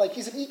yeah, like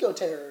he's an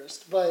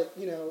eco-terrorist, but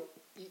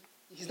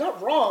he's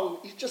not wrong.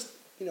 He's just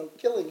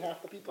killing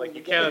half the people. Like, in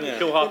you the can't game.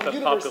 kill half And the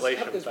universe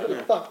population is with really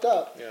that. fucked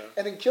up. Yeah.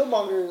 And then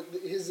Killmonger,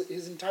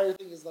 his entire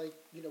thing is like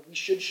we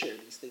should share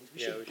these things.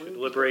 We Yeah, should we bring should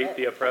people liberate up.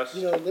 the oppressed.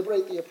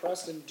 Liberate the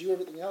oppressed and do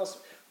everything else.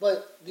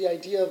 But the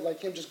idea of like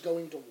him just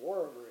going to war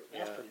over it,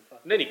 that's Yeah. pretty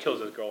fucked. And then he kills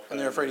his girlfriend. And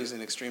they're afraid he's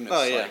an extremist.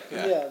 Oh, yeah. like,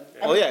 Yeah.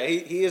 Oh yeah,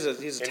 he's a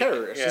And-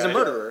 terrorist. yeah, He's a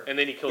murderer. And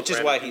then he kills which is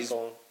random why he's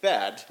people.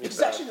 bad. Which is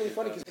bad. actually really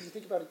funny because when you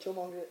think about it,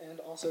 Killmonger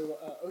and also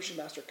Ocean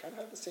Master kind of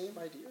have the same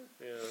idea.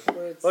 Yeah.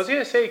 Where it's Well, I was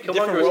gonna say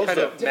Killmonger was worlds, kind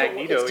though. of different,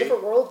 Magneto. it's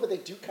different worlds, but they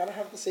do kind of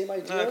have the same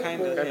idea.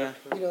 Kind of, where,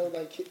 yeah.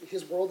 like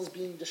his world is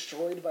being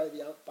destroyed by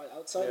by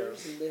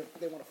outsiders, and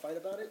they want to fight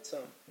about it.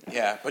 So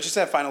Yeah, but just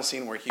that final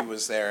scene where he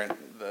was there in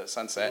the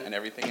sunset and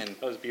everything, and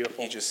That was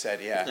beautiful. he just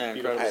said, Yeah,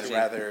 incredible I'd scene.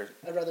 rather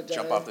I'd rather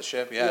jump die. off the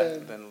ship, Yeah.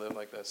 than live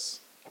like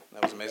this.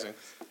 That was amazing.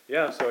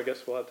 Yeah, so I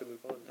guess we'll have to move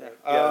on.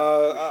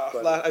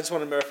 I just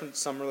want to reference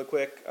some really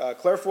quick.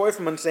 Claire Foy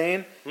from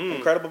Unsane,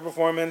 incredible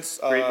performance.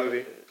 Great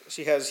movie.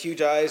 She has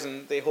huge eyes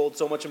and they hold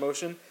so much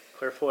emotion.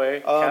 Claire Foy,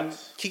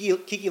 Cats.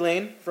 Kiki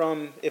Lane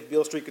from If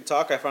Beale Street Could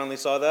Talk. I finally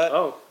saw that.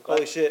 Oh,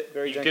 Holy shit,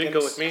 Barry You Jenkins. didn't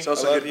go with me? It's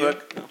also I a love good you.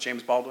 book.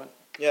 James Baldwin.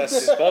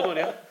 Yes. Baldwin,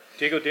 yeah.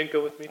 Diego didn't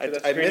go with me to that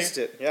I screening. missed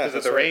it. Yeah,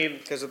 Because of the rain.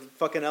 Because of the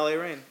fucking LA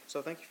rain.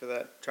 So thank you for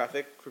that.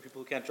 Traffic for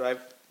people who can't drive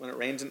when it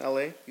rains in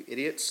LA. You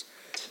idiots.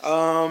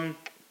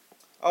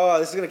 Oh,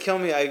 this is gonna kill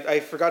me. I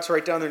forgot to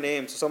write down their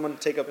names, so someone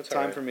take up That's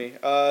time alright. for me.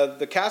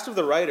 The cast of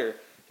The Writer.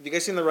 Have you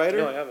guys seen The Writer?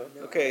 No, I haven't.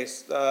 Okay,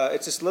 it's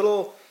this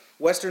little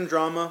Western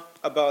drama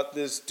about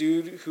this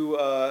dude who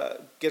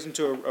gets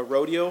into a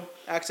rodeo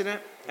accident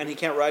and he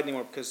can't ride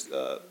anymore because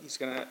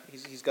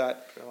he's got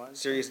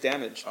serious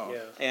damage. Oh. Yeah.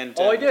 And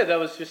I did. That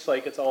was just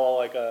like it's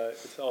all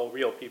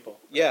real people.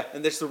 Yeah,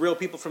 and it's the real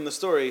people from the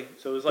story.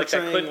 So it was like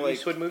that portraying, Clint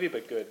Eastwood movie,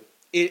 but good.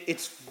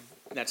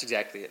 That's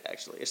exactly it.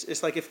 Actually,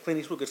 it's like if Clint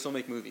Eastwood could still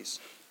make movies.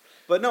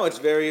 But no, it's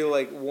very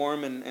like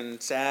warm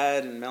and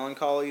sad and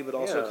melancholy, but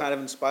also Yeah. kind of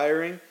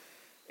inspiring.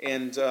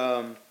 And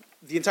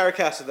the entire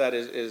cast of that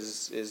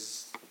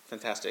is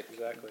fantastic.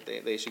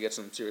 Exactly. They should get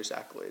some serious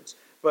accolades.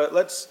 But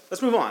let's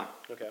move on.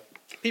 Okay.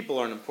 People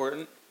aren't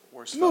important.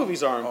 Worst film.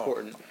 Movies are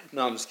important.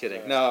 No, I'm just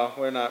kidding. No,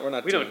 we're not.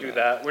 We don't do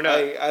that. We're not.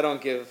 I don't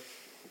give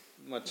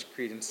much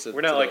credence to.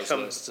 We're not to like those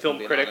some lists, if film I'm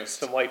being critics, honest.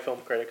 some white film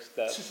critics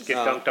that get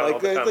No, dunked on all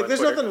the time on there's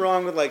Twitter. nothing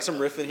wrong with like some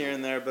riffing here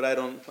and there, but I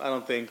don't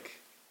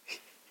think.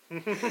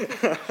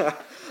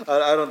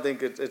 I don't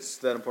think it's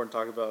that important to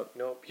talk about.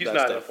 Nope, he's that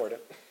not stuff.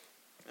 important.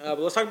 But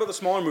let's talk about the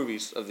smaller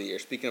movies of the year.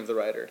 Speaking of The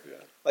Writer, Yeah.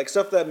 like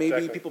stuff that maybe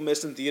Exactly. people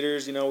missed in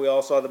theaters. You know, we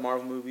all saw the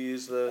Marvel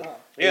movies, the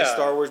Yeah,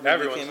 Star Wars movie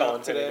everyone came saw out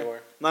Infinity today.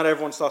 War. Not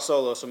everyone saw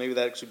Solo, so maybe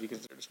that should be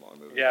considered a smaller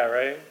movie. Yeah,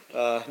 right. No,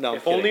 I'm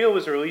If kidding. only it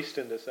was released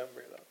in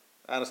December, though.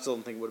 I still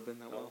don't think it would have been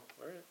that well.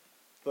 All right.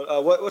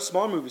 But what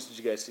smaller movies did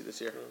you guys see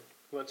this year?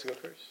 Who wants to go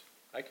first?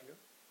 I can go.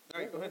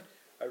 All right, go ahead.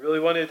 I really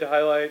wanted to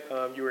highlight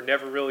You Were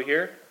Never Really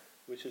Here,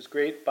 which is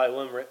great by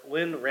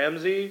Lynn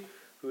Ramsey.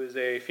 who is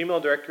a female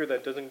director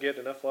that doesn't get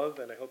enough love,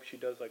 and I hope she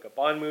does like a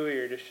Bond movie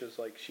or just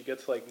like she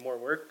gets like more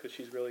work because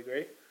she's really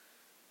great.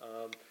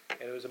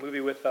 And it was a movie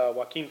with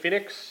Joaquin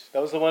Phoenix.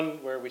 That was the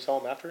one where we saw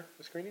him after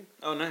the screening.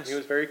 Oh, nice. He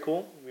was very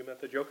cool. We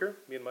met the Joker,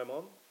 me and my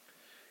mom.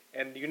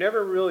 And you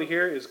never really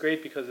hear is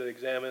great because it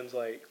examines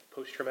like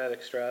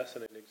post-traumatic stress,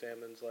 and it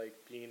examines like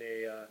being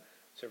a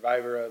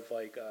survivor of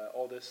like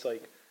all this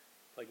like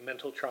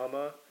mental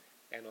trauma,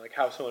 and like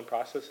how someone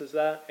processes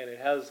that. And it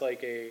has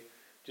like a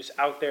just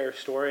out there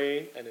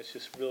story, and it's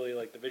just really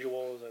like the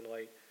visuals, and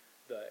like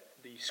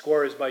the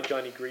score is by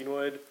Johnny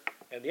Greenwood,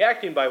 and the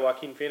acting by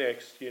Joaquin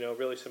Phoenix, you know,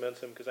 really cements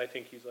him because I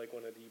think he's like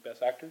one of the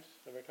best actors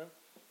of our time.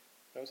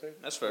 I would say.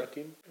 That's fair.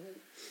 Joaquin.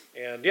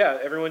 And yeah,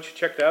 everyone should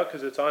check it out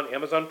because it's on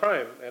Amazon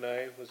Prime, and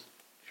I was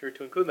sure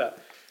to include that.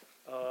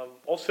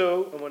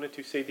 Also, I wanted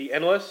to say The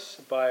Endless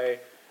by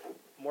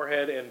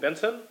Moorhead and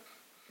Benson.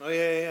 Oh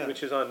yeah.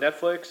 Which is on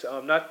Netflix.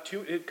 Not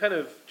too. It kind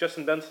of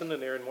Justin Benson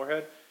and Aaron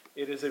Moorhead.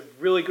 It is a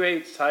really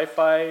great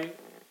sci-fi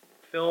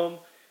film,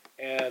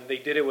 and they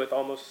did it with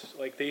almost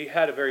like they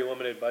had a very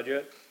limited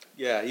budget.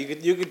 Yeah,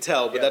 you could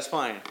tell, but that's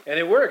fine. And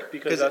it worked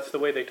because that's the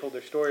way they told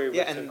their story.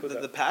 Yeah, and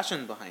the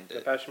passion behind it.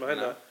 The passion behind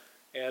that.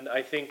 And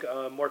I think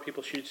more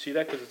people should see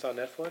that because it's on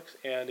Netflix,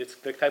 and it's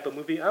the type of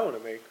movie I want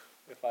to make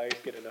if I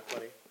get enough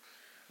money.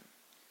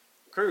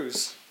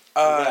 Cruise.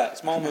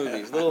 Small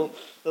movies, little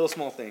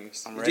small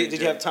things. Did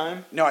you have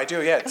time? No, I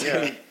do. Yeah,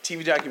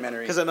 TV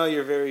documentary. Because I know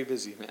you're very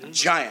busy, man.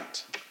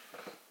 Giant.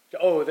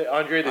 Oh, the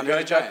Andre the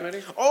Giant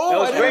documentary. Oh, that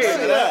was great.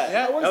 That.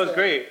 Yeah, that was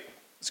great.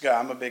 This guy,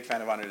 I'm a big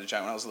fan of Andre the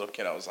Giant. When I was a little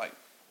kid, I was like,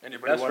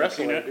 anybody Best want to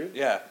see wrestler, it? dude.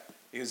 Yeah,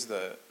 he's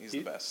the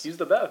best. He's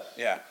the best.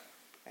 Yeah,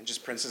 and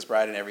just Princess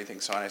Bride and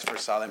everything. So when I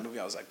first saw that movie,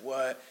 I was like,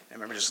 what? And I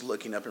remember just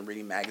looking up and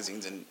reading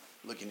magazines and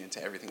looking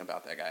into everything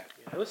about that guy.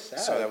 Yeah, it was sad.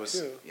 So that was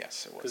too.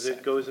 Yes, it was. Because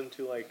it goes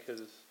into like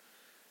his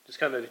just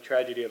kind of the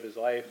tragedy of his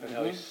life and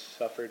how he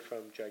suffered from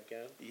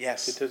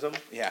gigantism.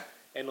 Yeah.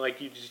 And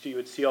like you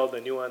would see all the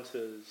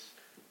nuances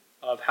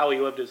of how he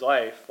lived his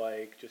life,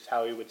 like just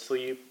how he would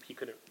sleep,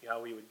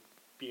 how he would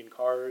be in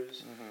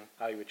cars,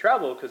 how he would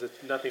travel, because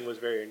nothing was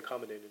very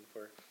accommodating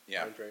for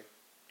Andre.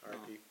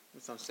 R.I.P.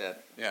 That sounds sad.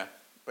 Yeah,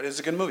 but it's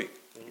a good movie.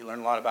 You learn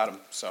a lot about him.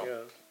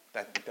 So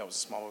that was a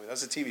small movie. That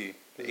was a TV.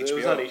 It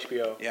was on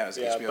HBO. Yeah, it was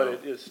HBO. But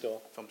it is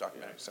still film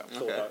documentary. So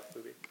still a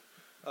movie.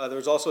 There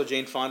was also a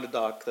Jane Fonda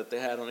doc that they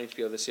had on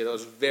HBO this year. That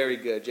was very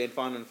good. Jane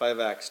Fonda in 5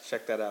 acts.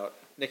 Check that out.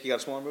 Nick, you got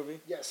a smaller movie?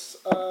 Yes.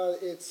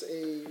 It's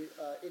a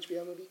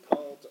HBO movie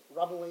called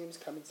Robin Williams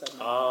Come Inside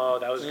My Oh,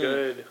 that was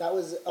good. That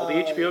was all the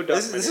HBO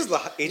documentaries. This is the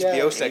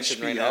HBO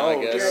section right now,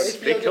 I guess.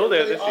 They killed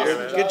it this year,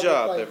 man. Good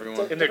job,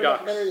 everyone. In their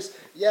docs.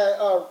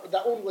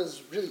 That one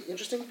was really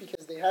interesting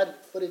because they had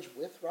footage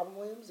with Robin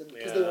Williams and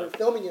because they were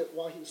filming it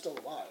while he was still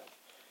alive.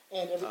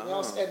 And everything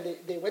else, and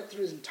they went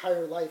through his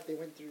entire life. They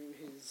went through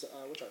his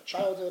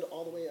childhood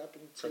all the way up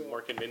until From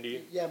Mork and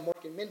Mindy. Yeah,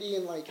 Mork and Mindy,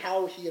 and like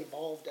how he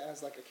evolved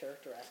as like a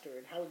character actor,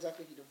 and how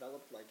exactly he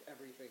developed like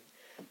everything.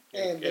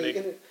 And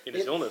in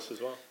his illness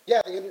as well.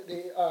 Yeah,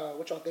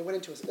 they went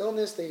into his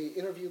illness. They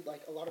interviewed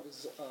like a lot of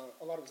his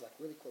like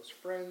really close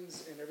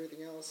friends and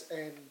everything else.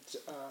 And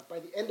by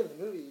the end of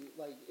the movie,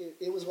 like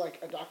it was like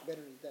a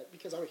documentary that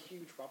because I'm a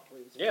huge Robin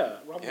Williams fan.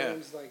 Robin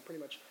Williams like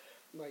pretty much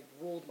like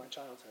ruled my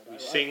childhood. We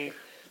sing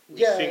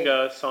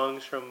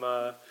songs from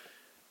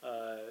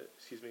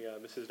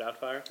Mrs.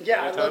 Doubtfire.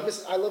 Yeah,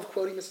 I love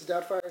quoting Mrs.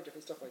 Doubtfire and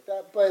different stuff like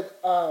that.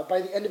 But by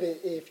the end of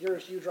it, if you're a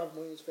huge Robin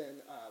Williams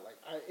fan,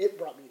 it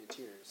brought me to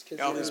tears.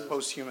 All these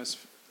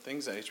posthumous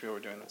things that HBO were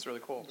doing, that's really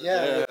cool.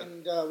 Yeah.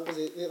 And what was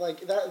it?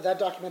 Like that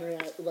documentary,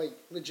 like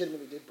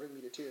legitimately did bring me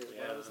to tears.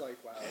 Yeah. Where I was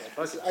like,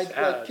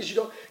 wow, because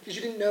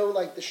you didn't know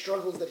like the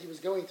struggles that he was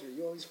going through.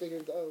 You always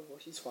figured, oh, well,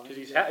 he's fine.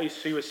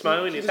 Because he was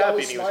smiling, he's was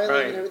happy, and he was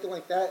crying, and everything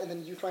like that. And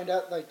then you find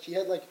out like he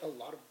had like a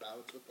lot of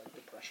bouts with like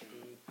depression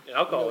and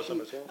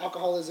alcoholism as well.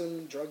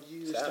 Alcoholism, drug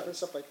use, different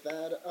stuff like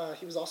that.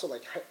 He was also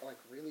like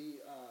really,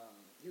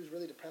 he was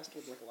really depressed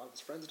with like a lot of his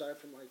friends died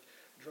from like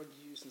drug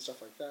use and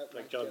stuff like that.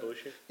 Like John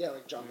Belushi? Yeah,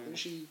 like John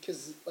Belushi,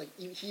 because like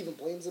he even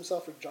blames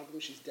himself for John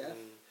Belushi's death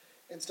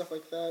and stuff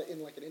like that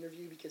in like an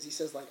interview because he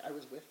says like I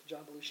was with John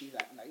Belushi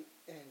that night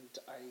and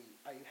I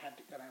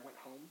went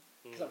home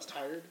because I was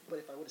tired, but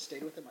if I would have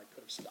stayed with him, I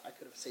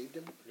could have saved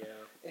him. Yeah.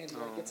 And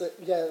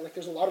like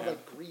there's a lot of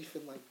like grief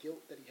and like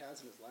guilt that he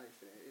has in his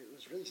life, and it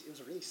was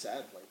a really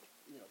sad like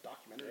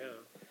documentary.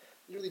 Yeah.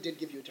 It really did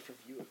give you a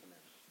different view of the man.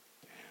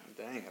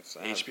 Dang, that's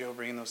sad. HBO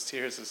bringing those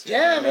tears this year.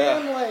 Yeah,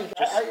 man. Like,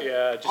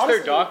 just honestly,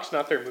 their docs,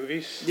 not their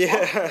movies.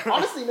 Yeah.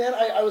 Honestly, man,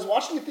 I was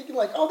watching it thinking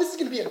like, oh, this is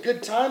gonna be a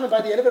good time, and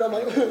by the end of it, I'm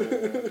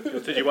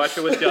like. Did you watch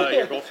it with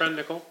your girlfriend,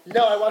 Nicole?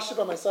 No, I watched it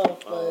by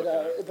myself, but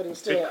it was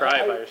still. Did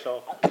cry by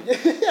yourself.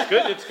 It's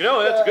good.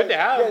 That's good to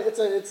have. Yeah, it's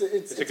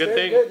a good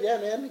thing. Good. Yeah,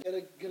 man, you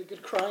get a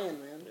good crying,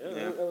 man.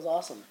 Yeah. That was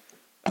awesome.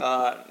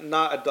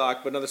 Not a doc,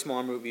 but another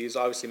smaller movie is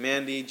obviously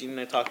Mandy. Gene and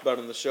I talked about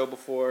it on the show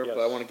before, but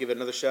I want to give it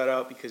another shout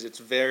out because it's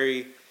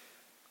very.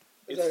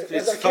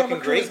 It's fucking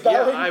great.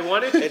 Yeah, I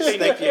wanted to say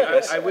Nick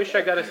Cage. I wish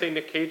I got to say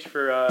Nick Cage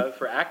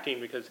for acting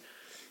because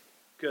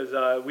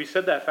because we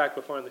said that fact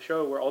before on the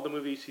show, where all the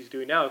movies he's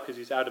doing now, because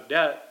he's out of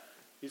debt,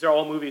 these are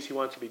all movies he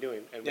wants to be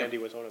doing, and Mandy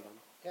was one of them.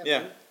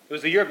 Yeah. It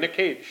was the year of Nick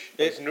Cage.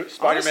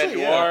 Spider-Man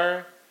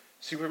Noir,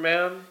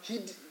 Superman.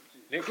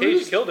 Nick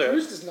Cage killed it.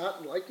 Cruz does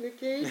not like Nick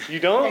Cage. You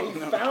don't? And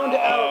he found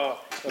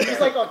out. Okay. He's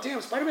like, oh, damn,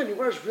 Spider-Man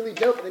Noir is really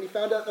dope. And then he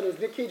found out that it was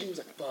Nick Cage, and he was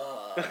like,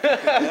 fuck.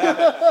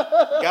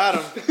 Got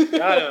him.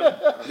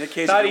 Nick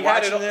Cage, if you're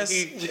watching this,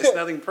 it's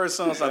nothing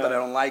personal. It's not that I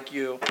don't like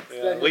you.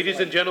 Yeah. Ladies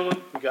and gentlemen,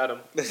 we got him.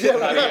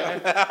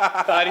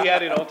 Thought he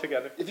had it all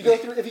together. If you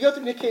go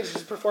through Nick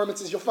Cage's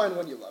performances, you'll find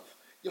one you love.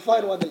 You'll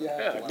find one that you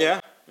have to love. Yeah.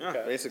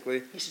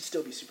 Basically. He should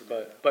still be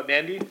Superman. But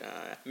Mandy?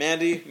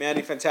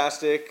 Mandy,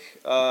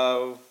 fantastic.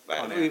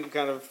 We've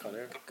kind of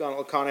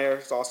gone Con Air,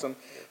 it's awesome.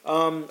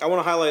 I want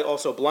to highlight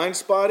also Blind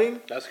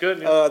Spotting. That's good.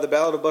 The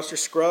Ballad of Buster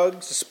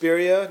Scruggs,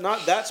 Suspiria.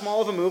 Not that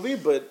small of a movie,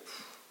 but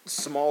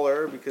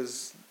smaller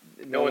because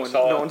no one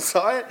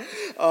saw it.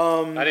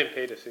 I didn't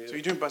pay to see it. So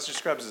you're doing Buster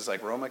Scruggs. Is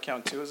like Roma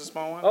count too as a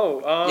small one?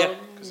 Oh, yeah.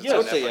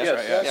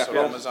 Yes. So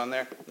Roma's on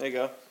there. There you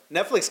go.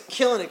 Netflix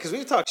killing it because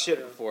we've talked shit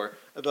before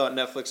about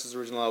Netflix's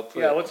original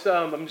output. Yeah, let's.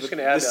 I'm just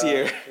gonna add this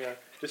year.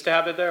 Just to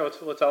have it there.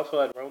 Let's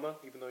also add Roma,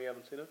 even though you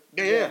haven't seen it.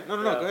 Yeah.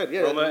 No. Go ahead.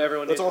 Yeah. Roma,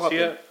 everyone needs to see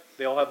it.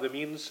 They all have the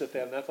means if they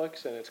have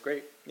Netflix, and it's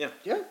great. Yeah.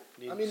 I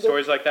mean,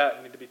 stories like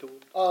that need to be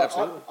told.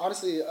 Absolutely.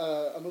 Honestly,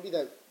 a movie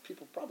that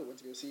people probably went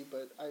to go see,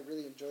 but I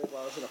really enjoyed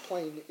while I was in a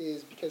plane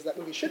is because that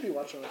movie should be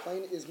watched on a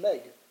plane. Is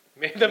Meg.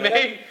 The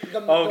Meg.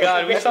 Oh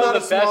God, we saw the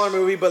best. Smaller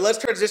movie, but let's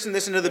transition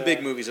this into the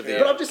big movies of the year.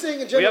 But I'm just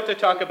saying in general. We have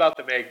to talk about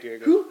the Meg,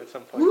 Diego, at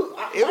some point.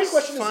 My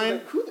question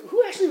is,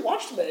 who actually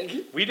watched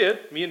Meg? We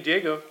did. Me and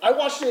Diego. I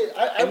watched it.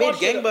 I made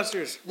watched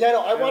gangbusters.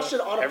 I watched it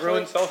on a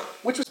Everyone plane, saw.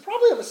 which was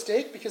probably a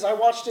mistake because I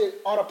watched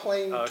it on a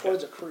plane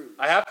towards a cruise.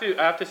 I have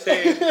to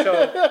say.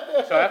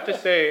 So I have to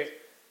say.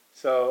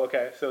 So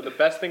the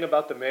best thing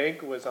about the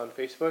Meg was on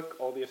Facebook.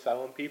 All the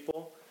Asylum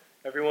people.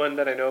 Everyone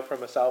that I know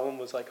from Asylum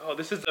was like, "Oh,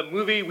 this is a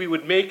movie we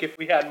would make if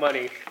we had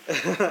money.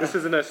 This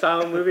is an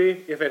Asylum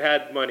movie if it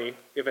had money,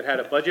 if it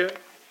had a budget."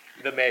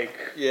 The Meg.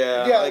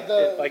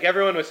 Yeah. Like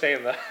everyone was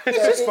saying that. Yeah,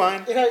 it's just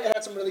fine. It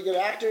had some really good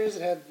actors.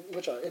 It had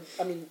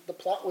the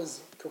plot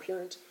was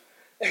coherent.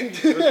 It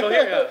was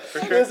coherent, yeah, for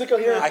sure. It was a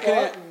coherent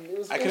plot.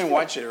 I couldn't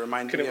watch it. It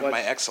reminded me of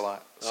my ex a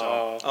lot.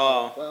 So.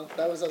 Well,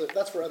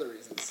 that's for other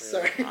reasons.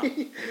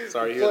 Sorry.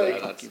 Sorry, you're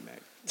that. Fuck you, Meg.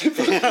 But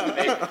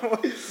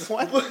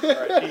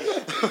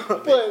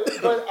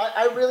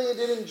I really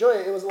did enjoy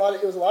it. It was a lot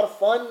of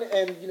fun,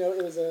 and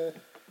it was a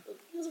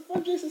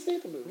fun Jason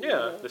Statham movie.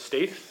 Yeah, the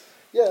Statham.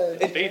 Yeah.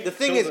 The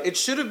thing is, it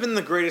should have been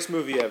the greatest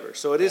movie ever.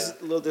 So it is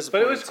a little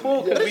disappointing. But it was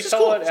cool because we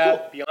saw it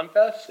at Beyond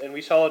Fest, and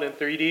we saw it in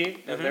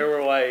 3D, and they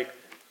were like.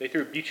 They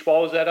threw beach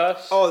balls at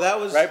us. Oh, that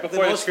was right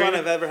before the most fun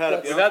I've ever had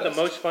at Beyond Fest. We had Fest.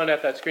 the most fun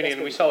at that screening,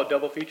 and we saw a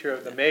double feature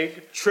of the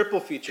Meg.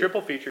 Triple feature.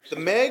 The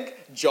Meg,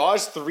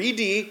 Jaws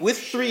 3D with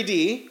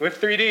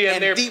 3D.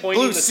 And they're Deep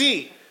pointing Blue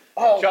Sea.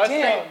 Oh, Jaws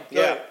damn.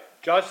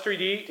 Jaws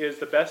 3D is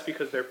the best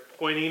because they're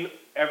pointing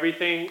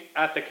everything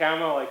at the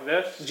camera like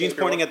this. Gene's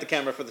pointing at the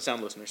camera for the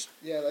sound listeners.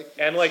 Yeah,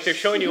 and they're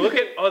showing you, look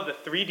at the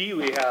 3D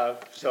we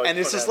have. So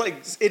it's just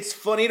it's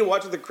funny to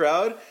watch with the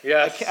crowd.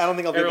 Yeah, I don't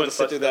think I'll be able to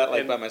sit through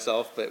that by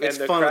myself, but it's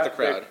fun with the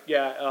crowd.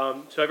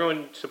 So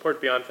everyone support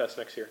Beyond Fest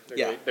next year.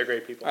 They're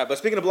great people. All right, but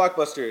speaking of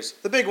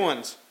blockbusters, the big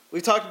ones.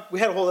 We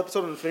had a whole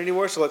episode on Infinity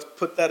War, so let's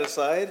put that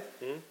aside.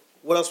 Mm-hmm.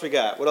 What else we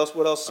got? What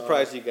else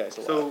surprised you guys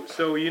a lot?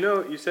 So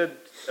you said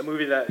a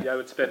movie that I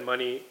would spend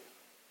money.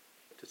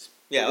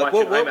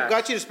 What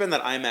got you to spend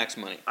that IMAX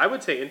money? I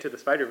would say Into the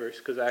Spider-Verse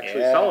because I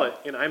actually saw it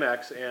in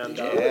IMAX, and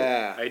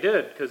I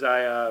did because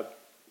I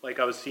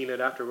was seeing it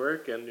after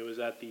work, and it was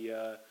at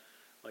the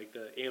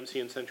AMC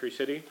in Century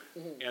City,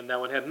 and that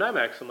one had an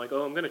IMAX. I'm like,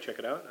 I'm gonna check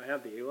it out. I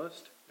have the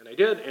A-list, and I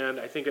did, and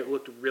I think it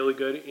looked really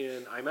good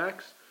in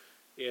IMAX.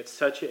 It's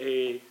such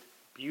a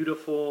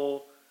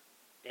beautifully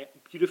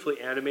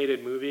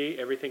animated movie.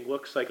 Everything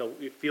looks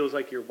it feels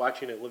like you're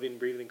watching a living,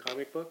 breathing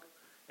comic book.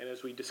 And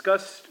as we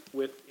discussed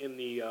in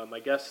my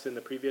guests in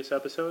the previous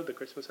episode, the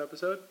Christmas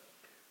episode,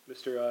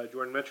 Mr.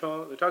 Jordan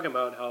Mitchell, they're talking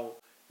about how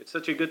it's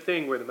such a good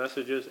thing where the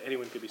message is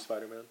anyone could be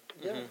Spider-Man.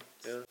 Yeah,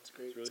 it's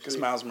great. Because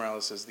Miles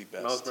Morales is the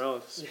best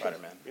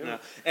Spider-Man. Yeah.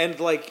 And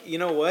you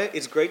know what?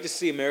 It's great to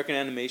see American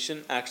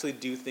animation actually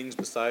do things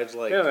besides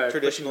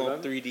traditional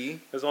 3D.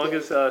 As long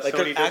as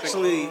Sony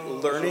actually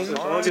learning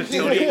to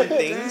do different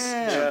things.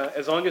 Yeah,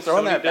 as long as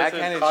Sony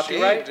doesn't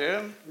copyright,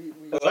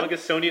 as long as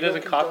Sony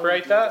doesn't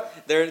copyright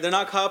that. They're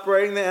not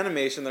copyrighting the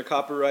animation. They're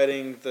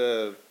copyrighting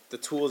the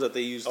tools that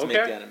they use to make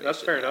the animation.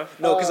 That's fair enough.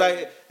 No,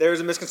 because there was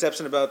a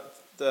misconception about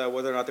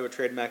whether or not they were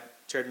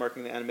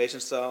trademarking the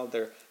animation style.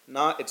 They're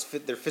not.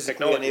 They're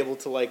physically unable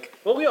to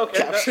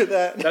capture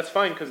that. That's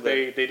fine because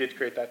they did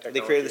create that technology.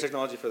 They created the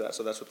technology for that,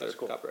 so that's what they're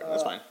copyrighting.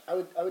 That's fine. I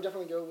would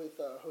definitely go with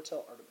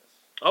Hotel Artemis.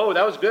 Oh,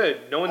 that was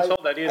good. No one saw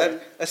that either.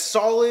 A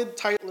solid,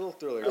 tight little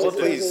thriller. It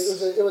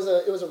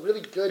was a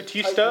really good.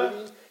 Batista. Tight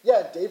movie.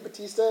 Yeah, Dave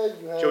Batista.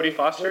 You have Jodie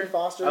Foster.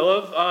 I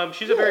love.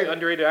 She's a very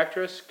underrated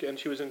actress, and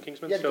she was in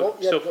Kingsman.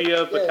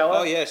 Sophia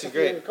Botella. Oh yeah, she's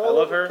great. I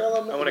love her.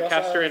 I want to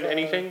cast her in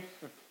anything.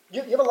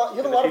 You have a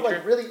lot of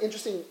like really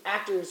interesting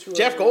actors who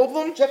Jeff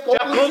Goldblum? Jeff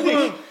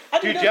Goldblum.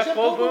 Dude, Jeff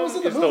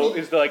Goldblum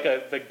is like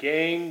the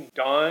gang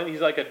Don. He's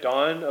like a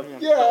Don of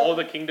all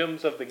the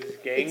kingdoms of the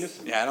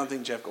gangs. Yeah, I don't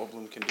think Jeff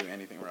Goldblum can do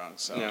anything wrong.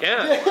 So he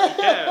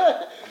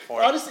can.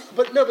 Honestly,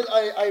 but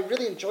I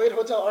really enjoyed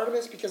Hotel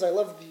Artemis because I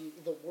love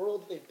the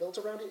world they built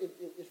around it.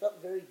 It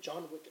felt very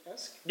John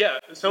Wick-esque. Yeah,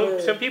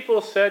 some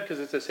people said, because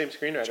it's the same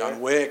screenwriter.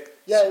 John Wick.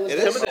 Yeah, it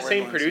was some of the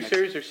same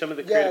producers or some of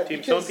the creative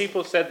team. Some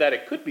people said that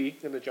it could be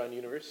in the John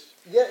universe.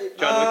 Yeah,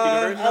 John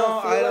Wick universe.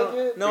 I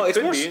don't. No, it's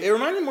more. It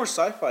reminded me more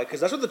sci-fi because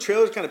that's what the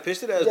trailers kind of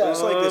pitched it as. But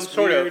it's like this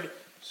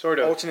sort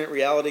of alternate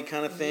reality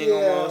kind of thing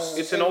almost.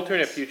 It's an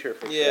alternate future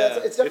for sure. Yeah,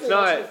 it's definitely an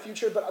alternate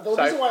future. But the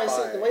reason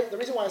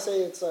why I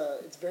say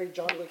it's very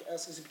John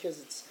Wick-esque is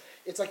because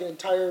it's like an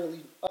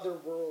entirely other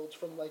world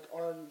from like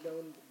our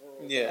known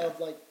world of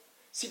like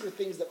secret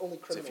things that only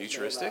criminals know about. Is it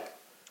futuristic?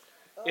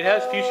 It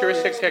has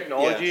futuristic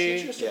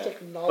technology,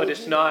 but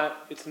it's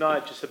not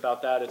just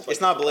about that.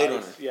 It's not Blade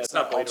Runner. Yeah, it's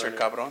not Ultra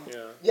Cabron.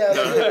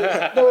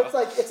 Yeah. No, it's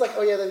like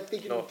they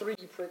can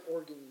 3D print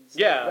organs.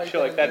 Yeah, right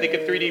like that. They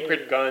can 3D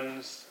print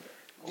guns.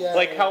 Yeah,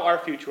 like how our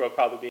future will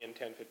probably be in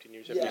 10, 15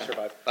 years if we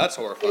survive. That's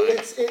horrifying.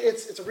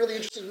 It's a really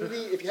interesting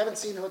movie. If you haven't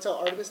seen Hotel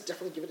Artemis,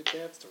 definitely give it a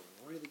chance. It's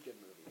a really good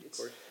movie.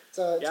 It's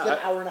a good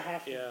hour and a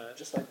half.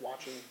 Just like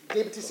watching.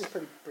 Dave Bautista's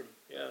pretty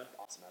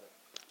awesome at it.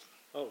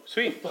 Oh,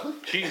 sweet.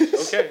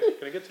 Cheese. Okay.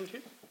 Can I get some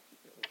cheese?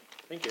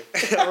 Thank you.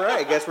 All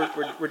right. I guess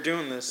we're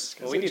doing this.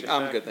 Well, we need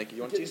I'm good. Thank you.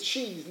 You want cheese?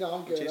 Cheese. No,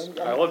 I'm good.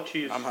 I love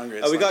cheese. I'm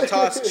hungry. We got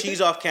tossed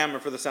cheese off camera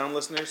for the sound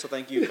listeners, so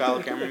thank you,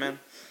 Kyle, cameraman.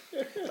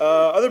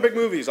 Other big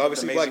movies,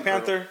 obviously Black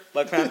Panther.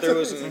 Black Panther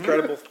was an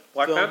incredible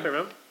Black film. Panther,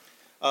 man.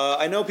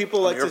 I know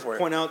people like to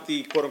point out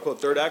the quote-unquote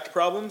third act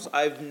problems.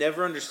 I've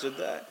never understood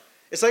that.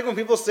 It's like when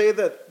people say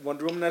that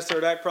Wonder Woman has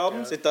third act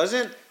problems. It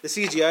doesn't. The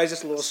CGI is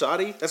just a little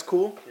shoddy. That's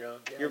cool. Yeah.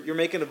 You're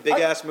making a big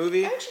ass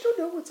movie. I actually don't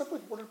know what's up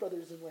with Warner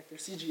Brothers and like their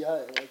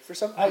CGI. Like for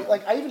some,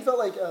 I even felt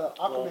like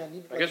Aquaman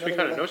needed. I guess we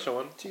kind of know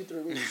someone.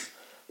 2-3 weeks.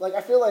 Like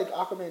I feel like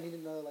Aquaman needed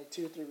another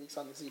 2 or 3 weeks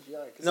on the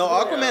CGI. No,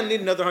 Aquaman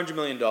needed another $100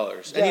 million,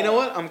 and you know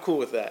what? I'm cool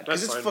with that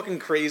because it's fucking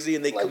crazy,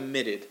 and they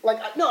committed.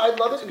 No, I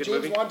love it. And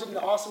James Wan did an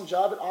awesome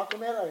job at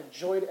Aquaman. I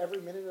enjoyed every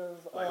minute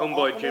of my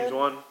homeboy James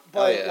Wan.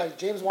 But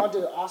James Wan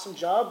did an awesome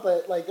job.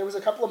 But there was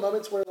a couple of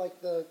moments where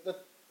the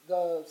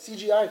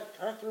CGI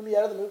kind of threw me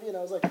out of the movie, and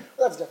I was like,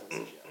 well, that's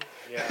definitely CGI.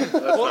 Yeah,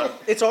 well,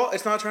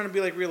 it's not trying to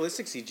be like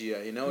realistic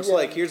CGI, you know. It's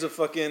like here's a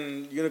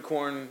fucking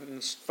unicorn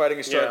fighting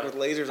a shark with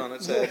lasers on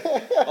its head.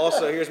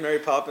 Also, here's Mary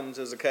Poppins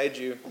as a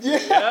kaiju. Yeah,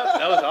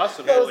 that was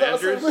awesome.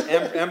 Andrews,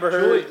 Amber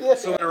Heard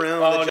swimming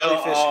around with a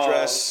jellyfish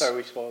dress. Sorry,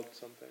 we spoiled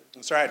something.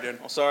 That's right, dude.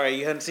 Oh, sorry,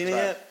 you hadn't seen it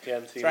yet. Yeah,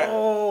 hadn't seen it.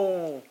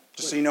 Oh,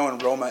 just so you know, in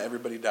Roma,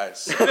 everybody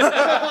dies.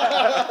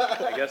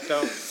 I guess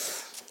so.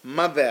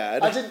 My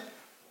bad. I did.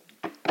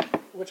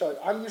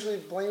 I'm usually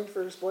blamed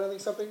for spoiling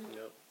something.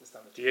 Yep.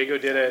 Diego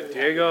did it.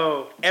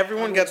 Diego.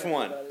 Everyone gets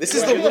one. This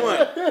is the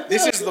one.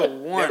 This is the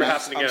one. Never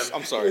happen again.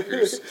 I'm sorry,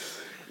 Cruz.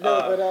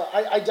 No, but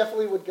I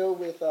definitely would go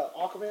with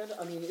Aquaman.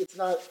 I mean, it's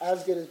not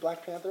as good as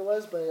Black Panther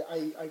was, but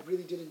I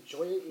really did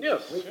enjoy it. It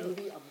was a great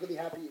movie. I'm really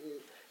happy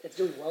it's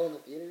doing well in the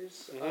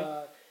theaters.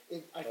 Mm-hmm.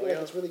 I feel like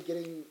it's really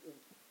getting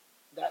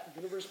that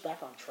universe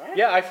back on track.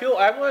 Yeah, I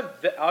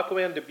want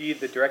Aquaman to be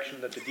the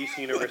direction that the DC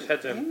universe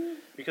heads in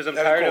because I'm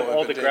tired of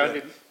all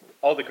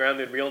the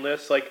grounded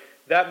realness. Like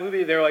that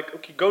movie, they're like,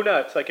 okay, go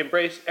nuts. Like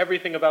embrace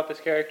everything about this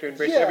character.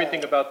 Embrace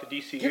everything about the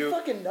DCU. Get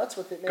fucking nuts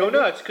with it, man. Go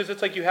nuts, because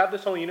it's like you have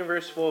this whole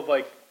universe full of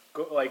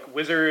like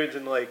wizards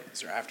and like.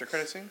 Is there after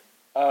credit scene?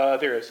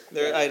 There is.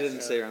 I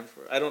didn't stay around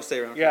for it. I don't stay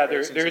around. Yeah, there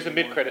is a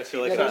mid credit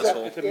scene.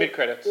 It's a mid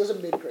credits. It was a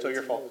mid credit. So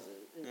your fault.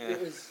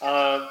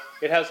 Yeah.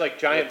 It has like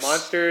giant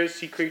monsters,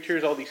 sea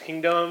creatures, all these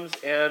kingdoms,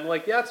 and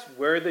like that's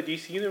where the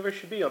DC universe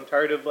should be. I'm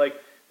tired of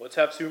like, let's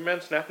have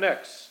Superman snap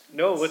necks.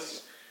 No,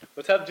 let's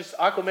have just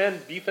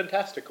Aquaman be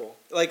fantastical.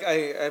 Like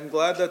I'm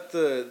glad that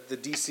the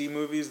DC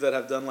movies that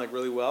have done like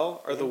really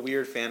well are the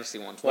weird fantasy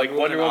ones. Like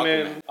Wonder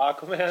Woman,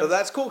 Aquaman. So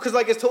that's cool because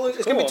like it's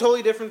gonna be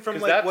totally different from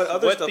like what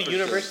other stuff the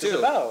universe is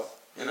about.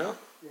 You know?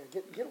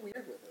 Yeah, get weird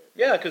with it.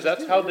 Yeah, because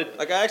that's how the...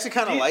 Like, I actually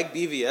kind of like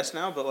BVS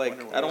now, but, like,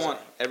 I don't want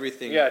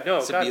everything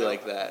to be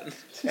like that.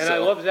 And I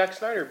love Zack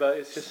Snyder, but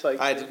it's just like...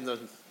 I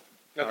didn't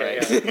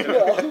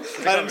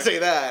say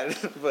that,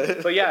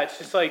 but yeah, it's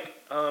just like,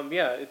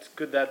 it's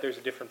good that there's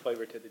a different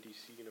flavor to the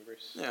DC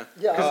universe. Yeah.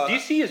 Because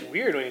DC is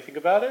weird when you think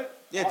about it.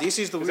 Yeah,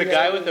 DC's the weird. There's a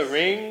guy with a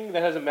ring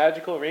that has a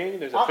magical ring.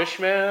 There's a fish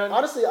man.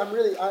 Honestly, I'm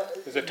really...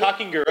 There's a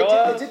talking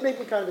gorilla. It did make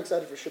me kind of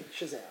excited for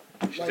Shazam.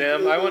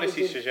 Shazam, I want to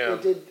see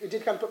Shazam. It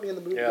did kind of put me in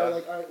the mood to go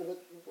like, all right,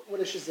 what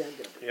is Shazam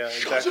going to be? Yeah,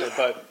 exactly.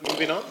 But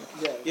moving on.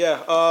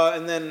 Yeah,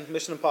 and then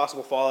Mission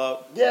Impossible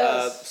Fallout.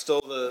 Yes.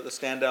 Still the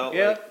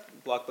standout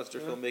blockbuster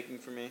filmmaking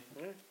for me.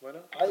 Why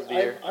not?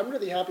 I'm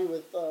really happy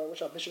with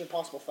Mission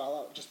Impossible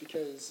Fallout just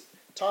because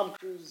Tom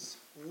Cruise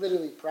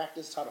literally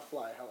practiced how to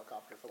fly a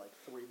helicopter for like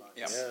 3 months.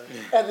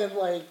 Yeah. And then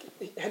like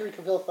Henry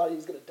Cavill thought he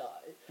was going to die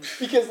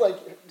because like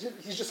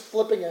he's just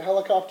flipping a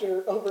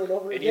helicopter over and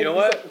over again. You know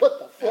what? Like, what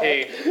the fuck?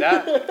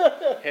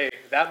 Hey,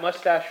 that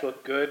mustache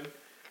looked good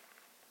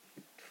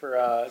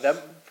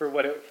for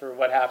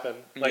what happened.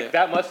 Like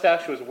that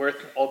mustache was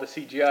worth all the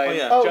CGI.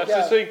 Oh, yeah.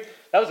 Justice League.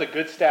 That was a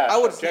good stash. I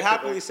would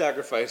happily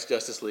sacrifice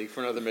Justice League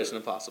for another Mission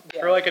Impossible.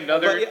 Yeah. For like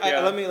another.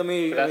 Let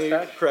me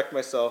correct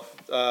myself.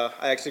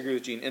 I actually agree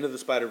with Gene. Into the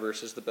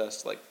Spider-Verse is the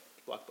best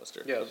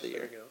blockbuster of the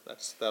year. That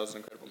was an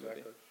incredible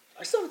movie.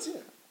 I still haven't seen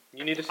it.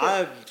 You need to see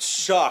I'm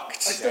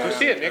shocked. Go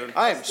see it, Nick.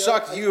 I am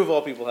shocked you of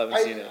all people haven't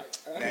seen it.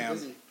 I'm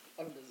busy.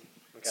 Okay.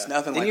 It's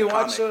nothing Didn't like you the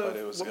watch? comic, but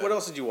it was good. What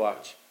else did you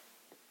watch?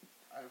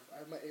 I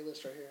have my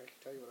A-list right here. I can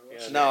tell you what I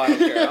watched. No, I don't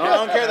care. I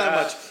don't care that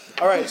much.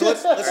 All right, so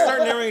let's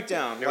start narrowing it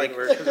down.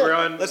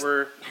 Because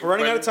we're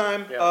running out of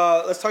time.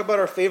 Yeah. Let's talk about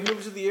our favorite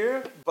movies of the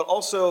year, but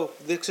also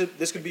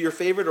this could be your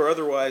favorite or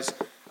otherwise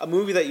a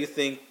movie that you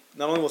think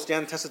not only will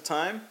stand the test of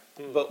time,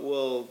 but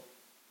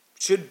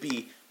should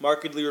be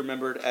markedly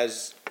remembered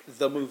as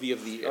the movie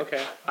of the year.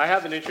 Okay, I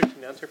have an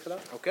interesting answer for that.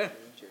 Okay.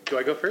 Do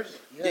I go first?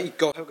 Yeah,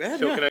 go ahead.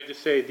 So can I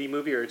just say the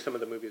movie or some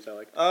of the movies I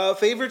like?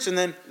 Favorites and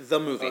then the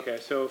movie. Okay,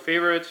 so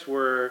favorites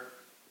were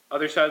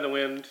Other Side of the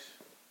Wind,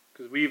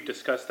 because we've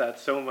discussed that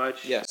so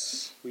much.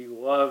 Yes. We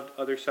loved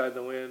Other Side of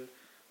the Wind.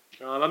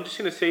 I'm just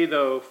going to say,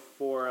 though,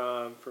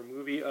 for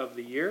movie of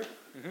the year,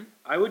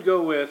 I would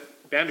go with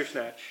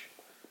Bandersnatch,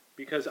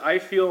 because I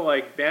feel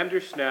like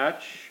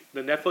Bandersnatch,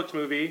 the Netflix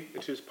movie,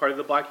 which is part of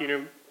the Black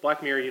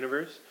Mirror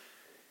universe,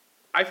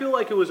 I feel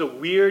like it was a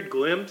weird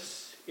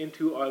glimpse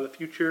into the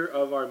future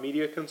of our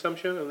media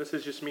consumption, and this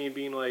is just me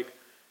being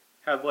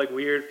have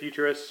weird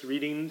futurist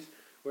readings,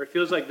 where it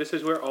feels like this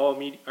is where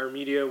all our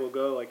media will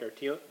go, like our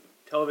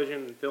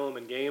television and film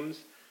and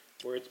games,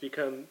 where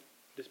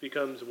this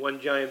becomes one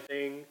giant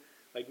thing,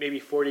 like maybe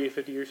 40 or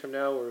 50 years from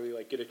now, where we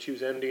get to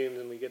choose endings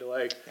and we get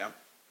to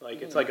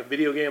it's like a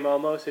video game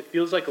almost. It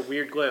feels like a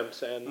weird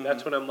glimpse, and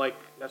that's when I'm like,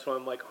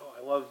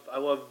 oh, I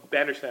love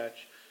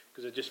Bandersnatch,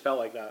 because it just felt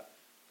like that.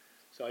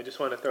 So I just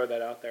want to throw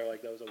that out there,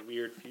 that was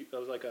that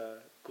was like a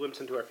glimpse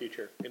into our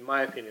future, in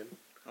my opinion.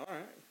 All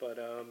right. But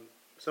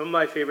some of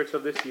my favorites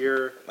of this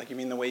year. You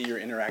mean the way you're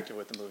interacting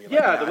with the movie?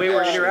 Yeah, the way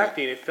we're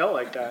interacting, it felt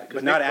like that.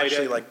 But not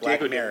actually like Black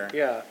Diego Mirror.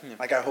 Yeah.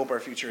 I hope our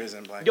future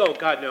isn't Black Mirror. No,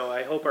 God, no.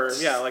 I hope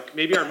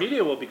maybe our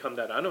media will become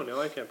that. I don't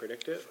know. I can't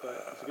predict it, but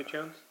it's a good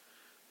chance.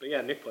 But yeah,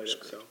 Nick played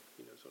it, so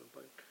he knows what I'm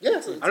playing. Yeah,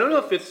 I don't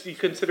know if you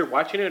consider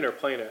watching it or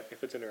playing it,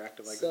 if it's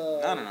interactive like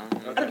that. I don't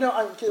know. I don't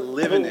know.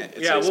 Living it.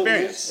 It's an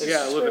experience.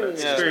 Living it.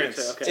 Experience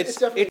it. Okay.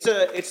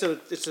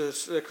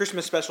 It's a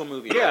Christmas special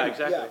movie. Yeah,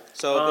 exactly. Yeah.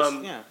 So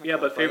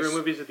but favorite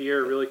movies of the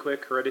year, really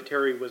quick.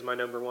 Hereditary was my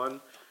number one,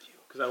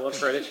 because I love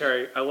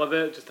Hereditary. I love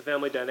it, just the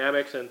family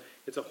dynamics, and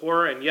it's a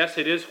horror. And yes,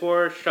 it is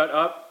horror. Shut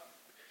up.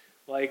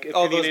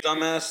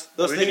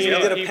 Those things we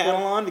did a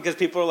panel on, because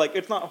people are like,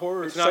 it's not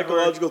horror, it's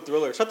psychological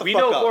thriller. Shut the fuck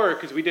up. We know horror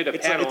because we did a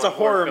panel. It's a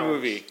horror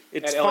movie.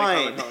 It's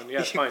fine. Yeah,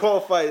 it's fine.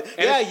 Qualify.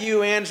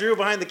 You, Andrew,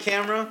 behind the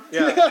camera.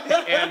 Yeah,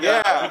 and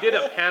we did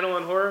a panel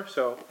on horror,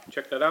 so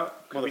check that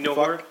out. We know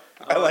horror.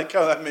 I like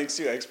how that makes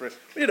you expert.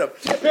 We did a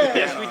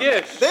Yes, we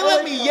did. They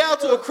let me yell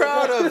to a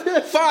crowd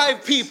of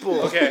 5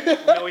 people. Okay,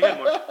 no, we had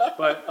more.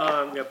 But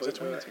was it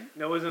 2018?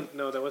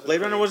 No, that wasn't.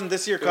 Blade Runner wasn't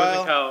this year,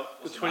 Kyle.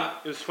 It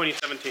was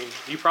 2017.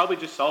 You probably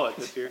just saw it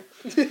this year.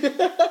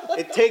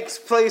 It takes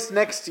place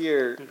next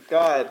year.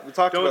 God, we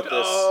talked about this.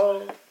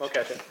 Oh,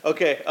 okay.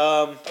 Okay.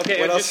 Okay.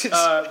 What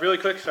else? Really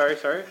quick. Sorry.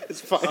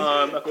 It's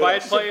fine. A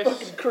Quiet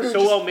Place.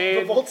 So well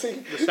made.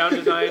 The sound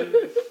design.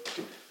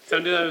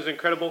 Sound design was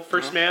incredible.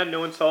 First Man, no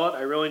one saw it.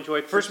 I really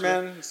enjoyed First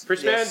Man.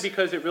 First Man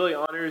because it really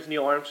honors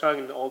Neil Armstrong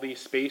and all these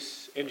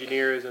space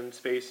engineers and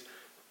space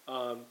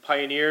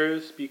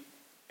pioneers.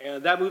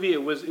 And that movie,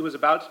 it was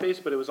about space,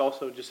 but it was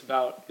also just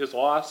about his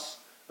loss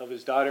of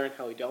his daughter and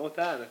how he dealt with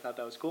that. And I thought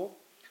that was cool.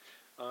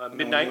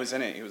 When he was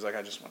in it, he was like,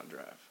 I just want to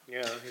drive.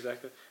 Yeah,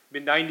 exactly.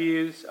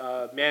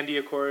 Mid-90s, Mandy,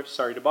 of course,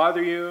 Sorry to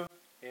Bother You,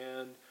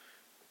 and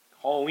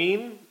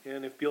Halloween,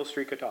 and If Beale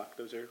Street Could Talk.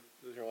 Those are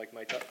like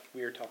my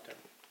weird top 10.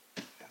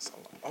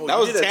 Oh, that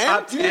was 10?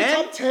 Top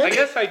 10? Top 10? I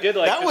guess I did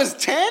that was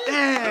 10?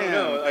 I don't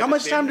know. How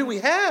much time do we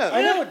have?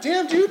 I know,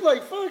 damn, dude,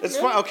 fuck. It's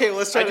fine. Okay,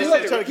 let's try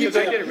to keep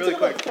I did it really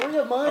quick. All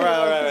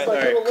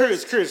right.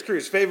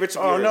 Cruise. Favorites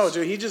of yours. No,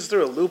 dude, he just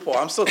threw a loophole.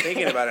 I'm still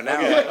thinking about it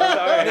now.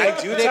 I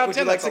do top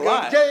 10. That's a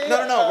lot.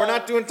 No, we're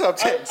not doing top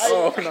 10.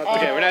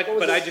 Okay, we're not.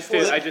 But I just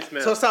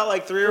meant. So it's not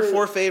like 3 or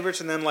 4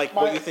 favorites, and then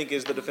what you think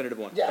is the definitive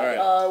one.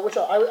 Yeah. Which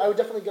I would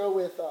definitely go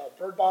with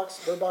Bird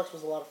Box. Bird Box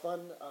was a lot of fun.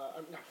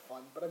 Not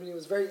fun, but it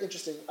was very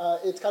interesting.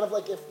 It's kind of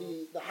like if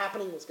the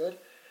Happening was good.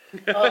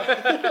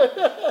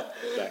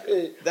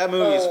 That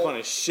movie is fun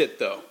as shit,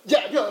 though.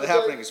 Yeah, no. The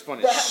Happening is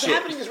fun as shit. The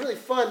Happening is really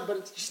fun, but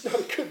it's just not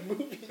a good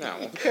movie. No,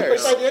 who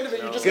cares? By the end of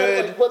it, you're just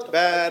good, like, what the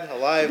bad, fuck?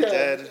 alive,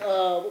 dead.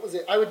 What was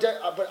it? I would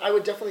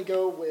definitely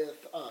go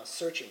with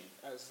Searching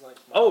as like.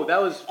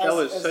 That was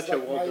such a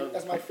well done.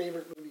 As my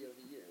favorite movie of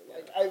the year.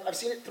 I've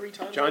seen it 3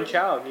 times. John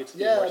Chow needs to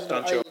be more.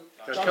 John Cho.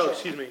 John Cho,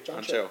 excuse me.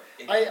 John Cho.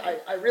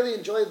 I really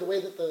enjoyed the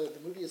way that the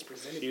movie is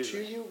presented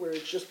to you, where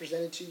it's just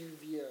presented to you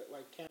via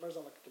like cameras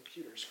on like a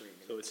computer screen.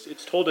 So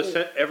it's told us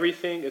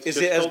everything. It's is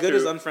it as good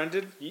as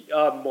Unfriended?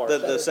 More.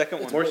 The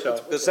second one. More so.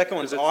 The second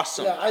one's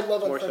awesome. Yeah, I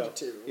love Unfriended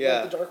too.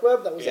 Yeah. Like the dark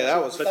web. That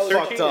was But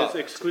Searching is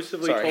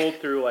exclusively told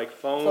through like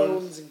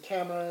phones and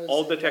cameras,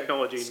 all the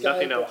technology, Skype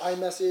nothing else. Or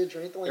iMessage or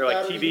anything like or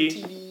that. Like or TV.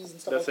 even TVs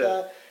and stuff That's like it.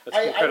 that.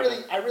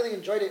 That's I really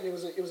enjoyed it, and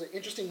it was an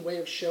interesting way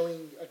of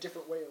showing a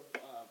different way of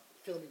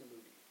filming a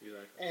movie.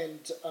 Exactly.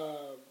 And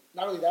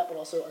not only that, but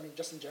also, I mean,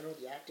 just in general,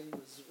 the acting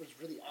was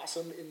really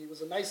awesome, and it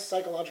was a nice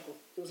psychological,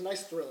 it was a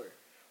nice thriller,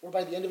 where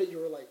by the end of it, you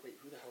were like, wait,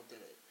 who the hell did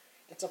it?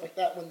 And stuff like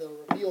that. When the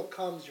reveal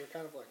comes, you're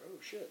kind of like, oh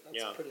shit,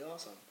 that's pretty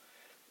awesome.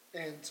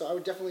 And so I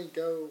would definitely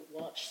go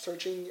watch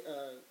Searching.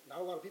 Not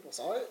a lot of people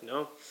saw it.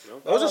 No.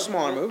 That was a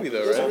smaller movie,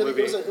 though,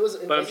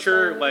 right? But I'm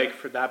sure, like,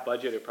 for that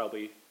budget, it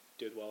probably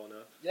did well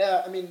enough.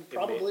 Yeah, I mean,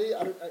 probably.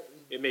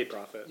 It made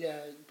profit. Yeah,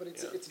 but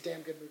it's a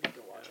damn good movie.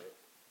 Go watch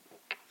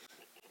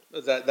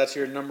it. That's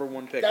your number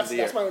one pick of the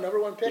year. That's my number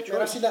one pick. Man,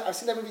 I've seen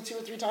that movie 2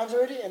 or 3 times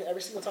already, and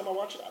every single time I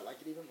watch it, I like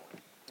it even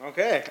more.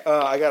 Okay,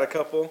 I got a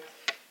couple.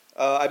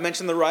 I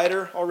mentioned The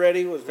Rider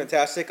already. It was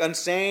fantastic.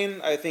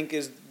 Unsane, I think,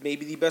 is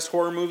maybe the best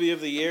horror movie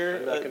of the year.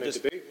 I'm not going to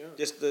debate. Yeah.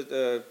 Just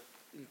the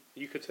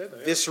you could say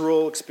that.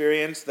 Visceral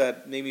experience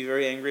that made me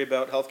very angry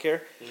about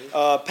healthcare.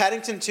 Mm-hmm.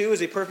 Paddington 2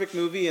 is a perfect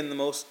movie and the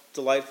most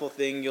delightful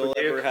thing you'll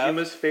ever have.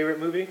 Kima's favorite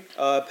movie?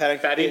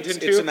 Paddington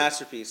 2? It's a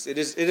masterpiece. It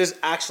is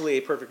actually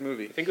a perfect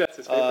movie. I think that's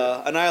his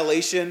favorite.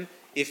 Annihilation,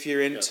 if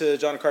you're into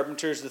John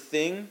Carpenter's The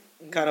Thing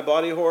kind of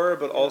body horror,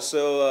 but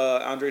also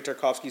Andrei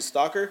Tarkovsky's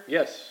Stalker.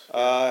 Yes.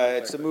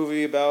 It's a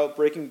movie about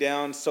breaking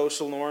down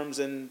social norms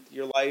in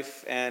your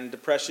life and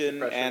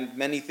depression. And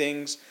many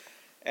things.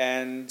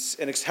 And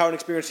how an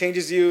experience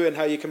changes you and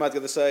how you come out the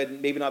other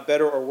side, maybe not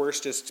better or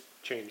worse, just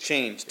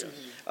changed.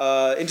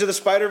 Yeah. Into the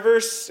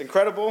Spider-Verse,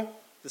 incredible.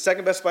 The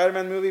second best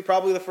Spider-Man movie,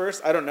 probably the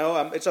first. I don't know.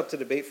 It's up to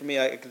debate for me.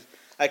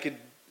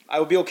 I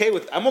would be okay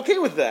with. I'm okay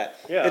with that.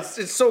 Yeah.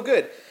 It's so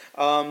good.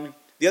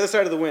 The Other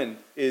Side of the Wind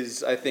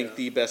is, I think,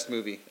 the best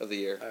movie of the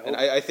year,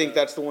 I think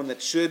that's the one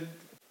that should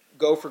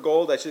go for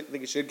gold. I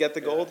think it should get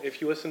the gold.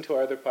 If you listen to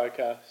our other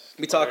podcasts,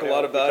 we talk a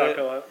lot about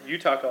it. You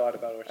talk a lot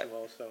about Orson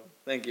Welles, so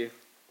thank you.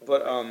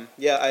 But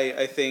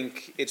I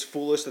think it's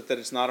foolish that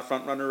it's not a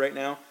front runner right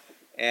now,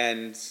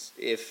 and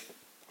if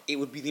it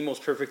would be the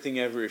most perfect thing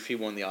ever if he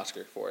won the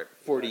Oscar for it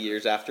 40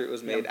 years after it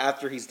was made,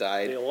 after he's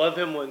died. They love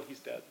him when he's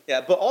dead.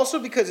 Yeah, but also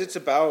because it's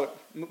about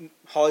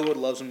Hollywood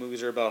loves when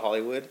movies are about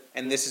Hollywood,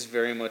 and this is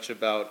very much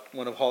about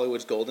one of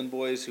Hollywood's golden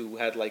boys who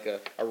had like a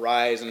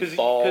rise and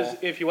fall. Because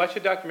if you watch the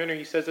documentary,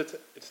 he says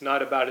it's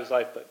not about his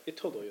life, but it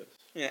totally is.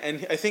 Yeah,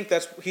 and I think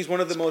he's one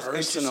of the most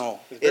personal.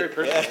 It's very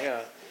personal.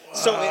 Yeah.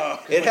 So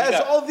it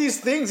has all these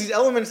things, these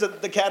elements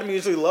that the Academy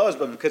usually loves,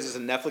 but because it's a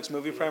Netflix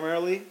movie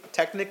primarily,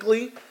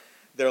 technically,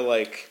 they're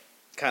like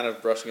kind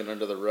of brushing it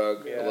under the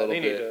rug a little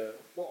bit.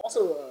 Well,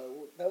 also,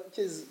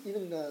 because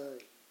even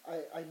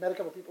I met a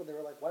couple people and they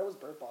were like, "Why was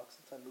Bird Box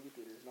in 10 movie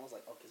theaters?" And I was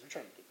like, "Oh, because they're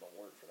trying to get the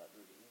award for that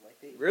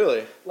movie."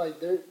 Really?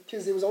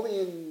 Because it was only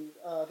in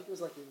I think it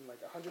was in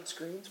 100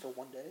 screens for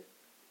one day.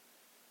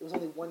 It was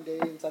only one day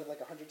inside of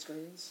 100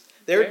 screens.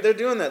 They're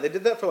doing that. They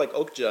did that for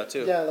Okja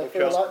too. Yeah,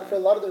 for a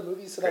lot of their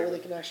movies, so that way they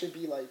can actually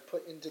be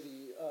put into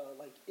the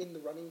in the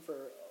running for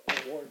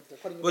awards. They're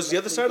putting was The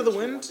Other Side of the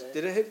Wind?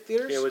 Did it hit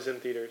theaters? It was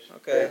in theaters.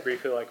 Okay.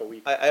 Briefly, a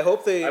week. I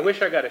hope they. I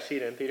wish I got to see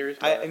it in theaters.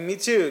 Me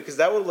too, because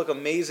that would look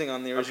amazing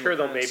on the original. I'm sure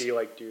they'll maybe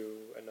do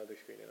another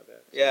screening of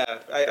it. Yeah,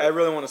 I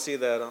really want to see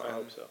that. I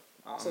hope so.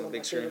 Also,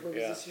 big screen.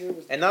 This year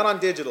was and not on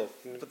digital,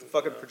 but the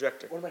fucking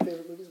projector. One of my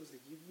favorite movies was the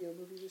Yu-Gi-Oh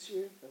movie this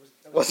year.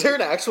 Was there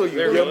an actual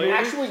Yu-Gi-Oh movie?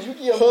 Actual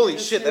Yu-Gi-Oh Holy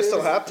shit, that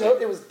still happened.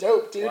 It was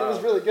dope, dude. Wow. It was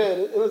really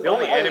good. It was the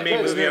only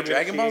anime movie. A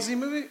Dragon Ball Z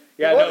movie?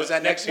 Yeah, no, is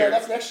that next year? No,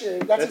 that's next year.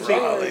 That's in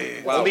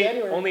January. Wow.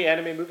 Only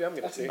anime movie I'm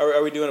gonna see.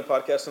 Are we doing a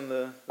podcast on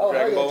the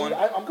Dragon Ball one?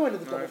 I'm going to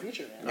the double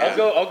feature, man.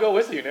 Yeah. I'll go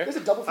with you, Nick. There's a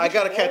double feature. I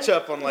gotta catch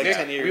up on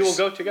 10 years. We will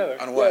go together.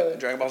 On what?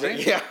 Dragon Ball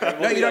Z? Yeah.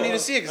 No, you don't need to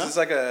see it because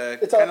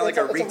it's kind of like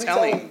a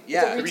retelling.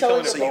 Yeah,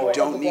 so you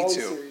don't need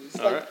to.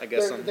 Alright, I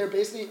guess they're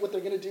basically what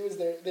they're gonna do is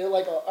they're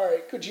like, all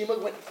right,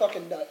 Kojima went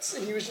fucking nuts,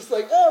 and he was just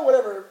like, oh,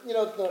 whatever,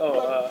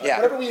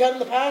 whatever we had in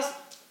the past,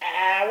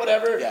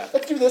 whatever. Yeah.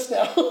 Let's do this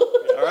now.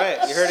 All right,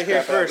 you heard it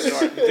here first.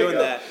 We're doing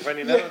that.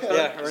 Running out of time.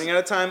 Yeah, running out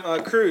of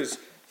time. Cruz,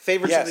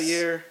 favorites of the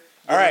year.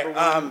 All right.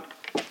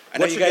 I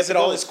know you guys did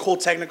all this cool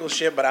technical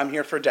shit, but I'm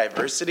here for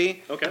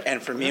diversity. Okay.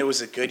 And for me, it was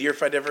a good year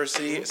for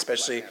diversity,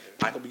 especially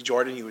Michael B.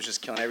 Jordan. He was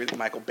just killing everything.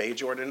 Michael Bay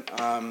Jordan.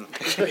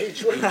 Bay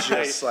Jordan.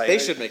 They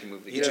should make a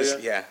movie.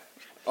 Yeah.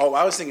 Oh,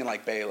 I was thinking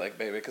Bay,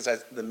 because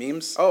the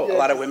memes. A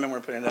lot of women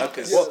were putting it up.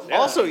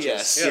 Also,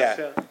 yes.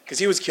 Yeah. Because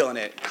he was killing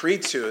it.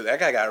 Creed 2, that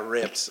guy got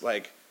ripped.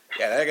 That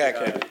guy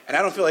could. And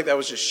I don't feel like that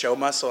was just show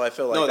muscle. I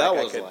feel like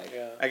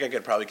that guy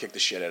could probably kick the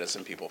shit out of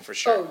some people for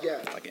sure. Oh,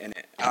 yeah. In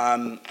it.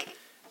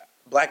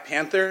 Black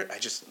Panther,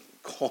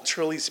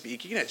 culturally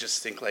speaking, I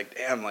just think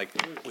damn,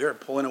 we were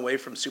pulling away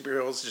from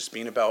superheroes just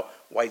being about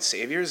white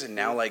saviors, and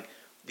now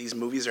these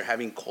movies are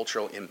having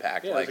cultural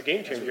impact. Yeah, like, it was a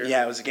game changer.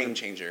 Yeah, it was a game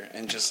changer,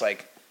 and just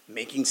like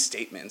making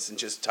statements and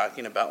just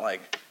talking about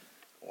like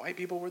white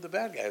people were the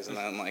bad guys, and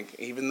I'm like,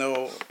 even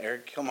though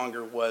Eric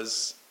Killmonger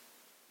was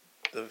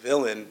the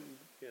villain,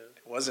 it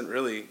wasn't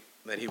really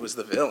that he was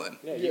the villain.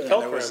 Yeah, you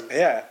felt for him.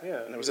 Yeah,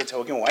 and there was a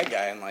token white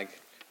guy, and like,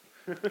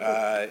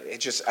 it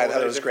just, I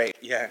thought it was great.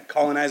 Yeah,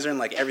 colonizer and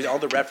like all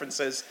the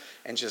references,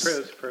 and just it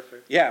was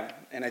perfect. Yeah,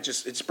 and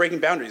it's breaking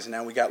boundaries, and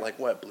now we got like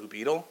Blue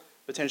Beetle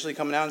potentially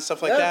coming out and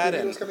stuff like that, Blue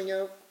and Beetle's coming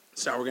out.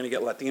 So now we're gonna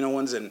get Latino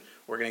ones, and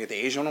we're gonna get the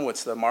Asian one.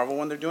 What's the Marvel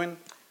one they're doing?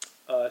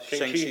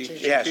 Shang-Chi.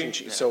 Yeah,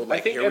 Shang-Chi. So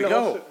like, here we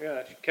go.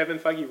 Also, Kevin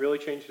Feige really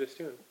changed his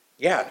tune.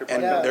 Yeah,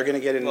 and they're gonna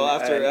get an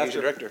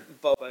Asian director.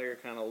 Bob Iger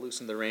kind of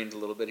loosened the reins a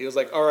little bit. He was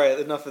like, "All right,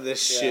 enough of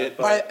this shit."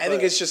 But I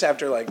think it's just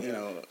after like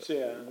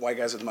white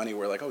guys with money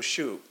were like, "Oh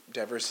shoot,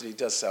 diversity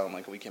does sound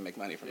like we can make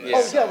money from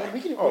this." Well, we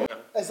can.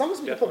 As long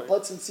as we can put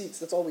butts in seats,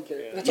 that's all we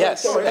care. Yeah.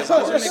 Yes, as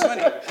long as we make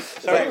money.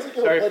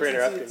 Sorry for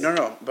interrupting.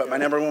 No, but my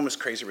number one was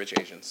Crazy Rich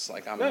Asians.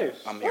 Like I'm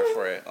here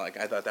for it. Like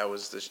I thought that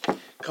was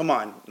come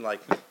on,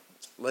 like.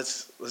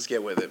 Let's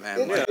get with it,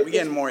 man. We're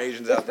getting more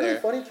Asians out there.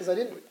 It's really funny because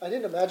I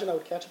didn't imagine I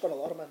would catch up on a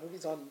lot of my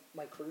movies on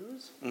my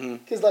cruise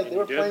because like they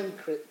were playing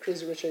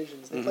Crazy Rich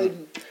Asians. They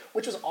played,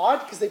 which was odd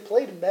because they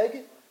played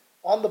Meg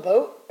on the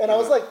boat, and I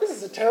was like, "This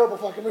is a terrible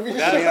fucking movie."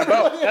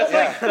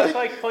 That's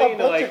like playing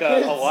alive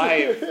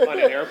on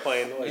an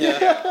airplane.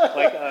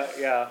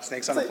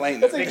 Snakes on a plane.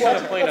 Snakes on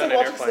a plane on an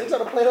airplane. Snakes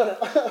on a plane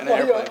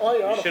while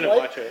you're on a shouldn't flight.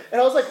 watch it. And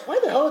I was like,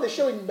 "Why the hell are they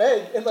showing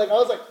Meg?" And like I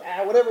was like,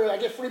 whatever. I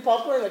get free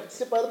popcorn and I can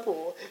sit by the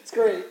pool. It's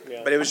great.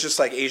 Yeah. But it was just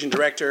like Asian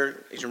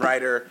director, Asian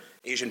writer,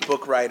 Asian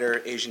book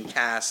writer, Asian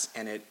cast,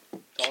 and it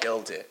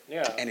killed it.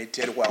 Yeah. And it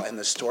did well. And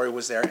the story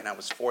was there, and I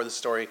was for the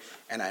story,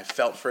 and I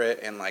felt for it.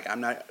 And like, I'm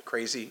not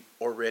crazy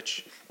or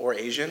rich or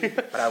Asian,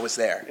 but I was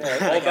there.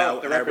 It's all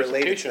about the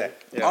representation.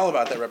 All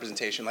about that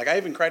representation. Like, I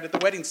even cried at the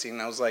wedding scene,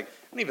 and I was like, I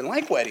don't even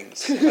like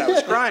weddings. And I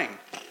was crying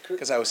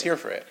because I was here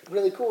for it.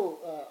 Really cool.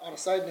 On a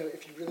side note,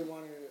 if you really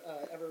want to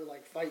ever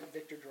like fight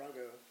Victor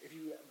Drago, if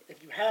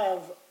you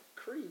have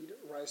Creed: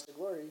 Rise to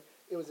Glory,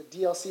 it was a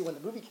DLC when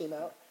the movie came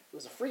out. It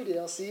was a free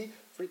DLC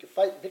for you could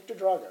fight Victor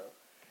Drago.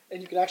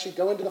 And you could actually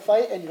go into the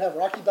fight, and you have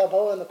Rocky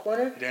Balboa in the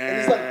corner, and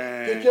he's like,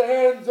 "Pick your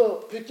hands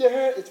up, pick your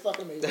hands." It's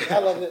fucking amazing. I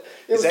love it.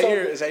 Is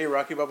that your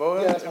Rocky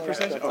Balboa? Yeah, that's my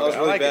Rocky Balboa. That was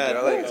really bad.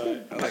 I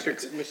like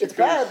it. It's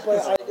bad,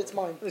 but it's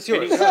mine. It's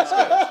yours.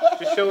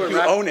 Just show you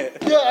own it.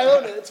 Yeah, I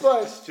own it. It's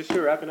fine. Just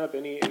for wrapping up,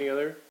 any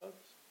other?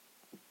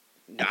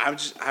 No, I'm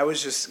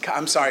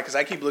sorry because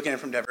I keep looking at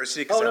it from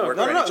diversity because I work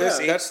at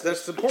NHC.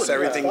 That's important. So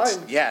everything,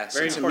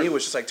 Very to me, it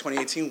was just like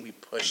 2018. We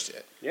pushed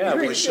it. Yeah,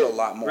 we pushed it a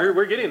lot more.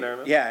 We're getting there,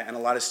 man. Yeah, and a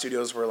lot of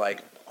studios were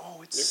like,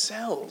 "Oh, it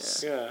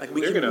sells." Yeah, like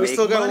we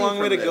still got a long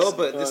way to go,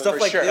 but the stuff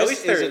like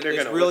this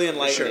is really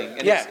enlightening.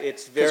 And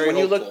it's very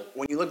helpful.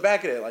 When you look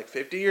back at it, like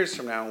 50 years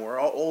from now, we're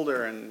all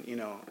older, and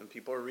and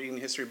people are reading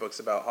history books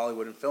about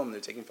Hollywood and film.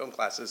 They're taking film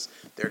classes.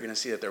 They're going to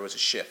see that there was a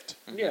shift,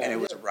 and it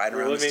was right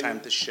around this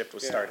time the shift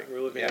was starting. We're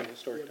living in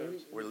historic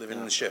times. We're living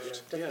in the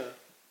shift. Yeah.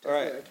 All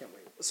right, I can't wait.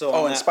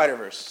 So and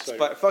Spider-Verse.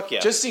 Fuck yeah!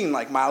 Just seeing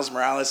like Miles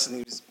Morales,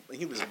 and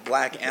he was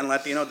black and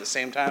Latino at the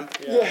same time.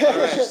 Yeah. All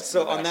right.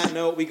 So on that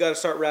note, we got to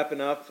start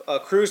wrapping up.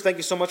 Cruz, thank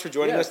you so much for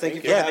joining us. Thank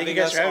you for having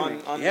us on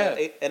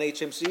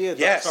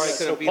NHMC. Sorry I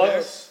couldn't be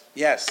there.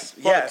 Yes.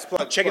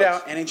 Check it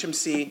out,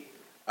 NHMC,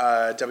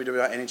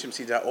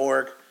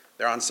 www.nhmc.org.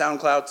 They're on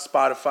SoundCloud,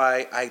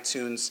 Spotify,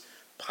 iTunes,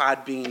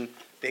 Podbean.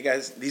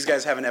 These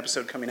guys have an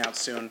episode coming out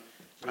soon.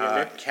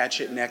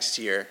 Catch it next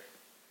year.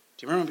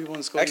 Do you remember when people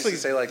in school used to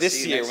say like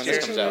this year when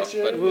this comes out?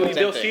 But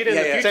they'll see it in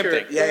the future.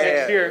 Next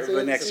year.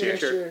 But next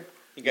year.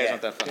 You guys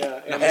aren't that fun.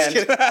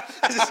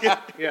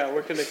 Yeah,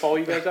 where can they follow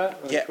you guys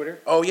at? On Twitter?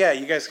 Oh yeah,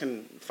 you guys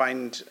can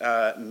find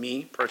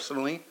me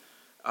personally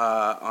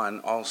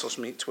on all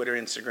social media, Twitter,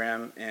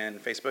 Instagram, and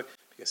Facebook,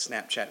 because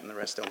Snapchat and the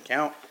rest don't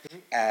count,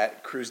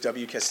 at Cruz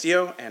W.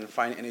 Castillo, and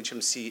find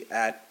NHMC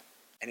at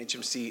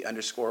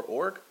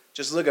NHMC_org.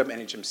 Just look up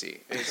NHMC.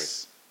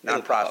 It's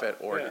nonprofit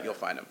org. You'll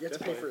find them. You have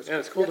to pay for it.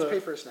 It's cool you have to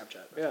pay for a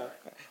Snapchat.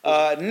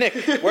 Yeah. Nick,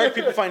 where can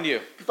people find you?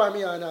 You can find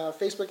me on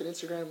Facebook and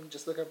Instagram.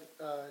 Just look up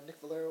Nick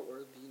Valero or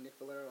the Nick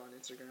Valero on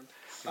Instagram.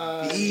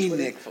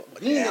 Nick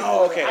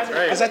Valero. Okay.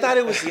 Because I thought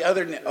it was the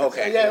other Nick.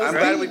 Okay. Yeah, I'm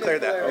glad we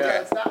cleared that. Okay.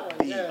 Yeah, it's that one.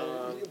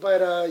 But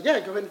go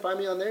ahead and find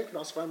me on there. You can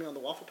also find me on the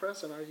Waffle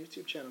Press on our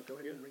YouTube channel. Go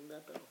ahead and ring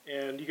that bell.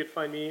 And you can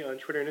find me on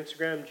Twitter and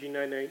Instagram,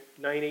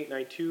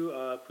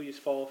 G9892. Please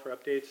follow for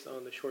updates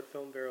on the short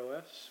film Vero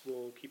S.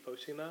 We'll keep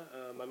posting that.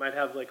 I might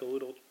have like a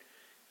little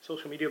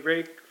social media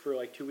break for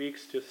like 2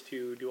 weeks just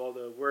to do all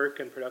the work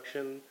and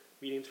production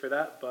meetings for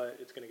that, but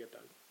it's going to get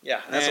done.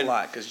 Yeah, that's a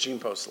lot because Gene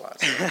posts a lot.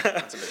 So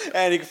that's a big deal.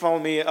 And you can follow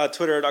me at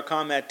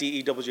twitter.com at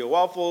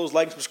DEWGOWaffles.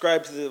 Like and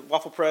subscribe to the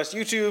Waffle Press,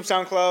 YouTube,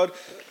 SoundCloud,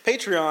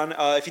 Patreon.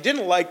 If you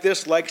didn't like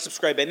this,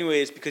 subscribe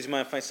anyways because you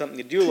might find something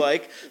you do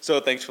like. So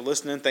thanks for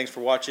listening. Thanks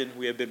for watching.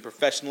 We have been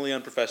professionally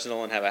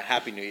unprofessional and have a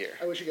happy new year.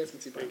 I wish you guys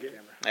could see my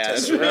camera. Yeah,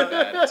 that's really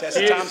bad.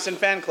 Tessa Thompson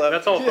fan club.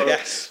 That's all, folks.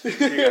 Yes. See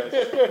you guys.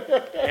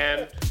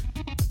 And